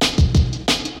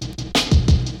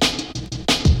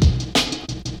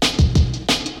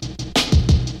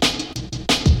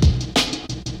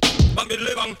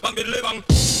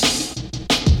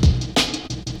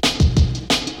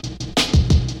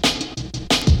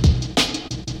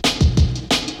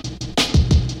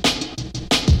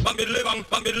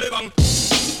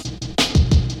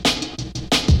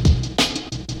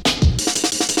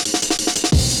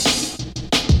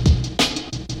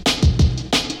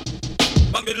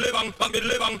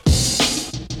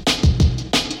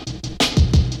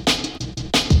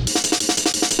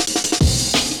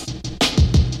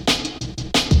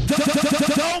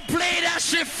 Don't play that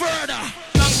shit further.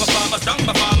 Young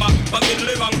performer, bangin'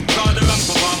 live on. Call the wrong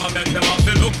performer, make them off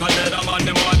the look and let them on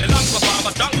them on. The long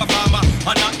performer,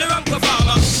 and not the wrong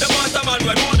performer. The want a man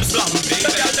when more the slum, baby.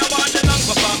 The girl want the long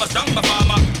performer,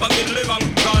 bangin' live on.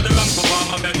 Call the wrong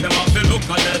performer, make them off the look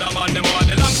and let them on them on.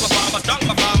 The long performer,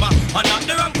 and not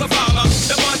the wrong performer.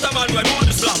 The want a man when more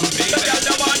the slum, baby. The girl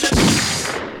want the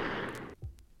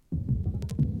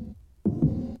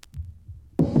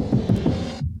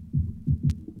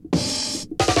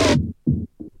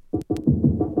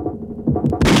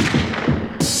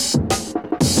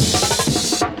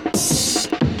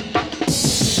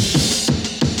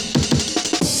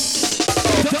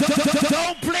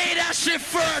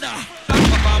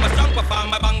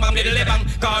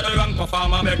performer,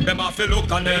 make them off the look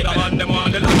and let them on them on.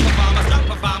 The long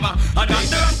performer, and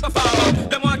not the wrong performer.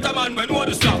 Them want a man when know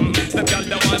the slum. Them girl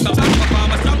them want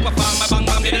a strong performer, bang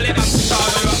bang middle bang. Call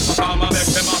the wrong performer, make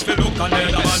them off the look and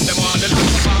let them on them on. The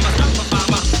long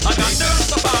performer, and not the wrong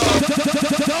performer.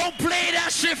 Don't play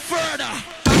that shit further.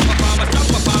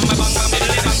 Strong performer, bang bang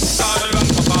middle bang. Call the wrong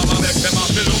performer, make them off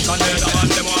the look and let them on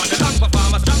them on. The long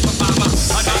performer,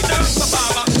 and not the wrong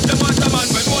performer. Them want a man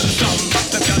when know the slum.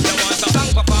 Them girl them want a strong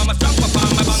performer,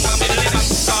 bang bang middle bang.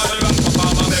 Call the wrong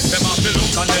performer, make them off the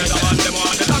look and let them on them on.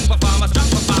 The long performer, and not the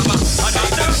wrong performer.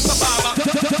 Don't play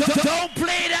that shit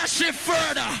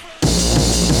further.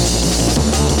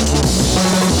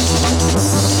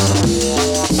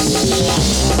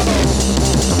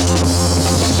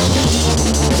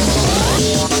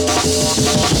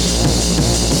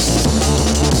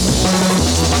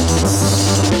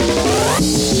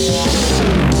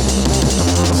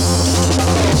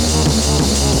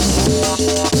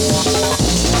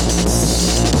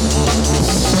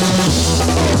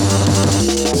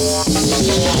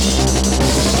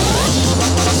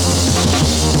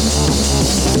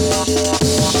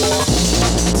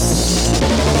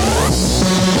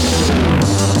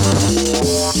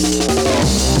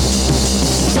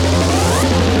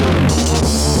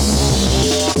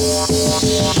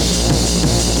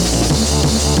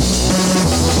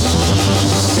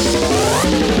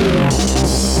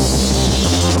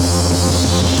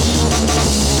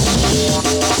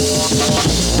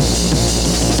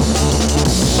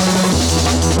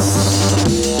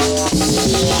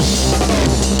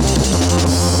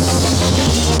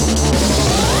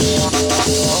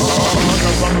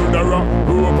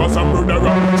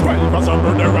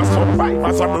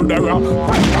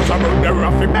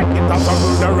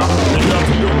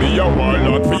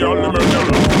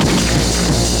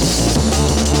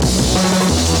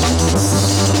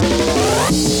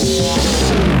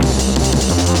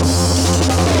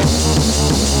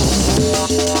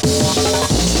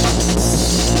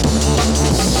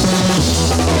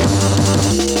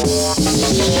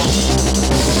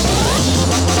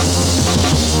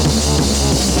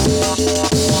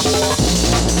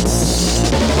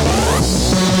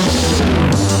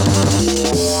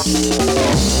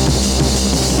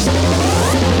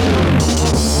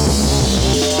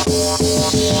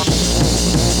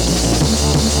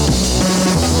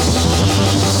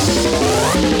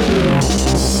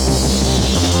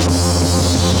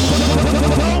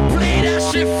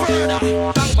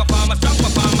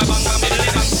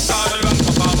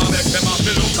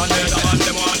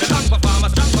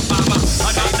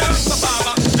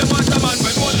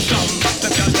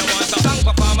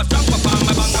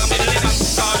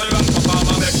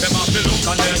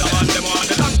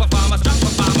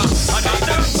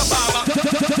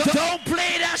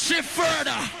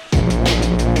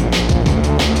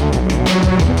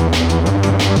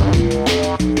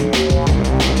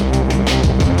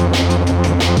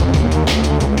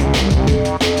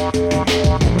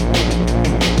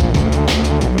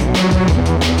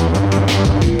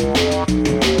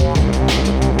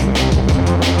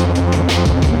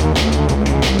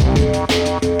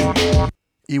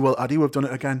 well, Addy, we've done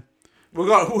it again.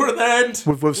 We're at the end.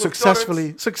 We've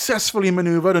successfully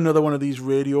manoeuvred another one of these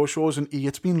radio shows, and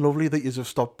it's been lovely that you have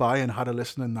stopped by and had a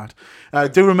listen in that.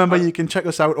 Do remember you can check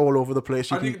us out all over the place.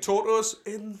 You can talk to us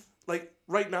in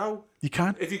right now. You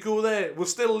can. If you go there, we'll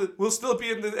still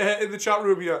be in the chat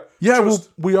room here. Yeah,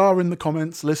 we are in the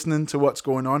comments listening to what's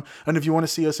going on. And if you want to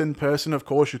see us in person, of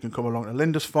course, you can come along to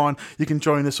Lindisfarne. You can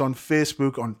join us on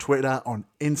Facebook, on Twitter, on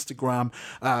Instagram.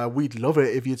 We'd love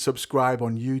it if you'd subscribe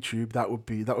on YouTube. That would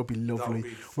be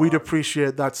lovely. We'd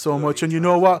appreciate that so much. And you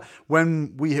know what?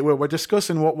 When we're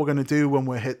discussing what we're going to do when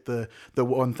we hit the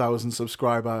 1,000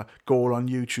 subscriber goal on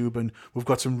YouTube, and we've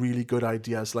got some really good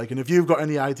ideas. And if you've got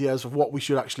any ideas of what we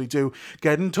should actually do,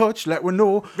 get in touch, let me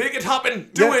know. Make it happen.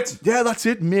 Do it. Yeah, that's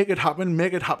it. Make it happen.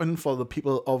 Make it happen for the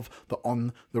people of the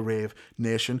On The Rave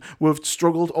Nation. We've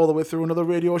struggled all the way through another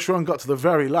radio show and got to the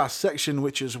very last section,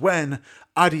 which is when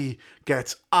Addy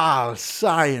gets all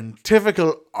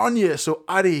scientifical on you. So,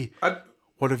 Addy,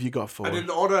 what have you got for us? And in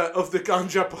honour of the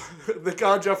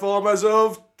ganja farmers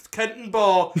of Kenton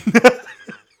Bar,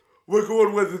 we're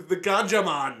going with The Ganja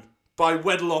Man by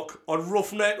Wedlock on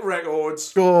Roughneck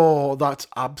Records. Oh, that's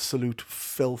absolute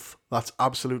filth. That's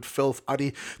absolute filth,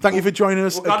 Addy. Thank you for joining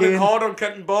us again. We're going hard on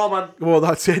Kenton Bar, man. Well,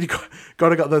 that's it.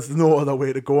 There's no other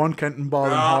way to go on Kenton Bar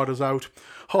than hard as out.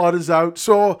 Hard as out.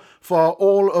 So, for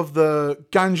all of the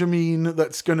ganjamine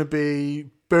that's going to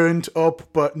be burnt up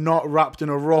but not wrapped in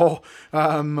a raw,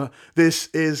 this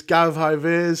is Gav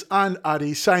Highways and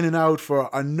Addy signing out for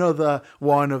another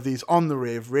one of these On The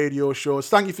Rave radio shows.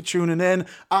 Thank you for tuning in.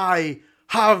 I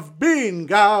have been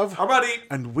Gav. I'm Addy.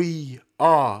 And we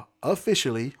are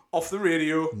officially off the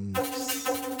radio. When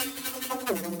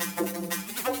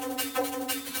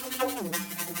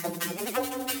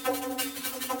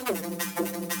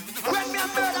me a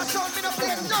murder sound, me no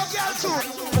play no girl tune.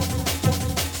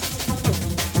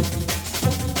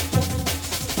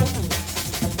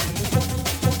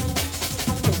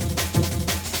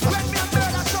 When me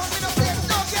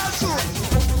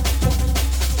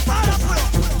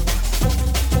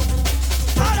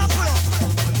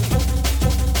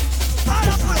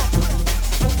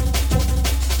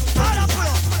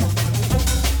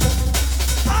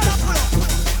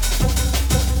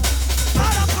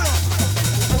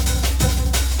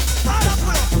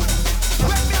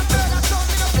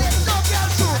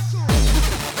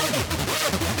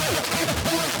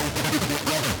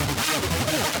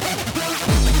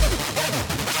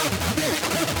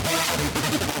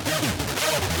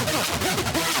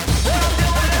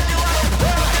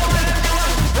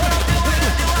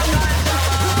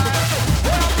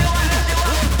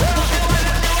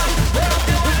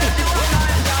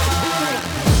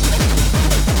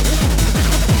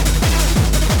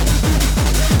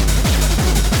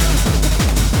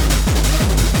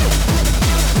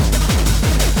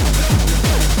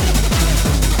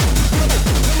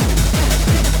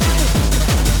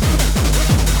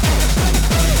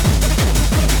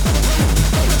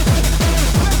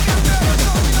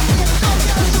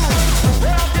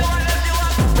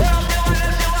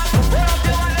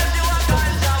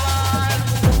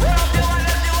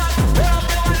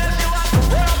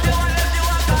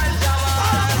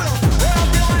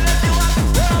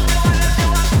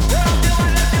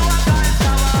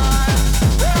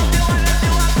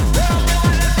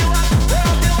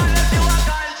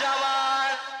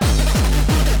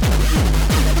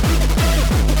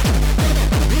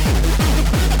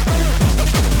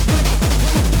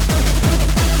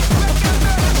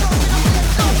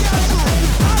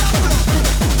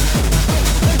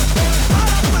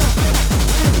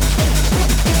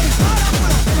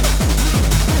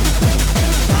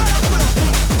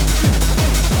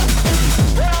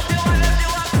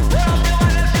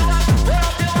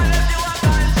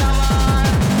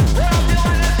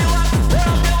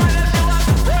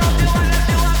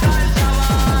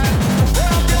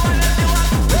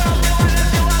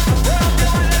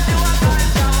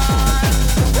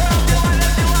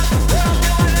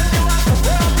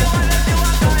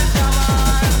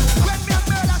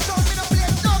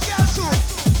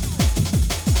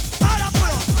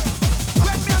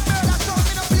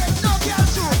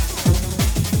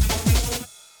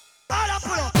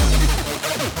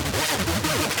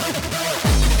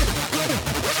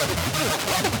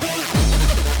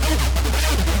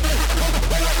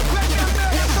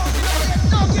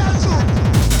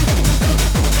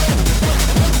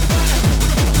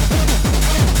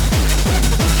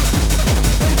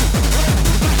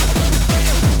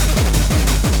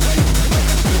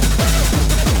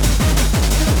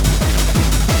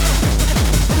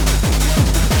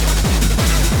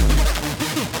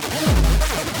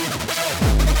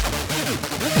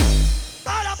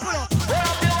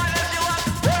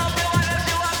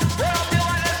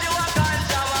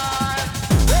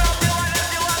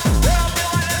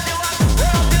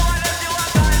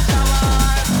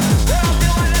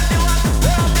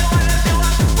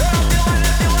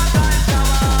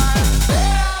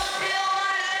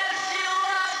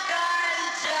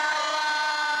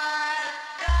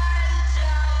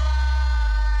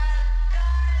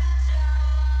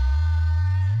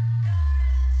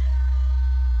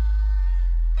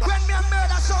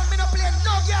sound, me no play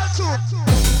no girl tune.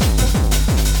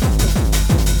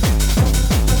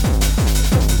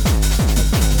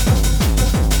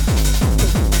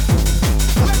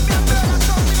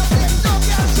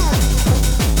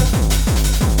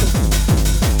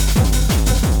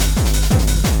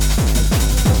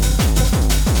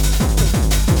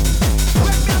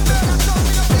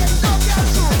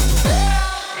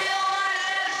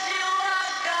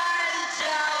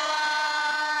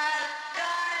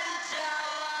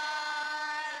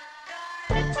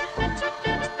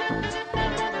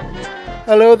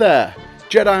 Hello there,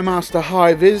 Jedi Master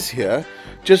High-Viz here,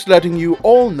 just letting you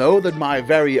all know that my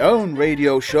very own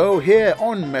radio show here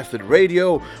on Method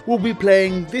Radio will be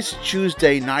playing this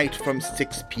Tuesday night from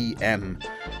 6 p.m.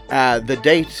 The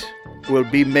date will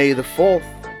be May the 4th,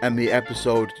 and the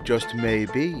episode just may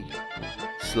be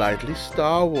slightly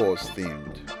Star Wars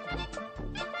themed.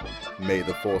 May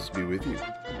the Force be with you.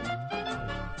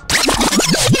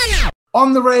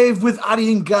 On the Rave with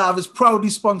Addy and Gav is proudly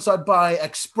sponsored by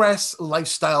Express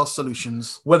Lifestyle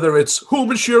Solutions. Whether it's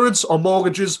home insurance or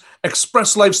mortgages,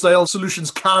 Express Lifestyle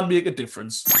Solutions can make a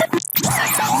difference. 3, 2,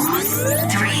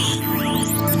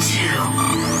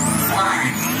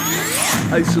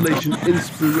 1. Isolation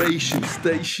Inspiration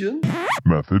Station.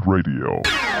 Method Radio.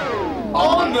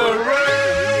 On the Rave!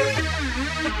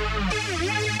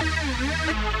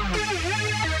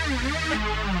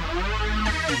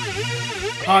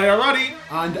 Hi, I'm Addy.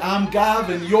 And I'm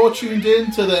Gav, and you're tuned in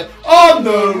to the On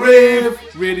the Rave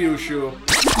radio show.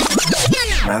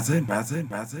 Method.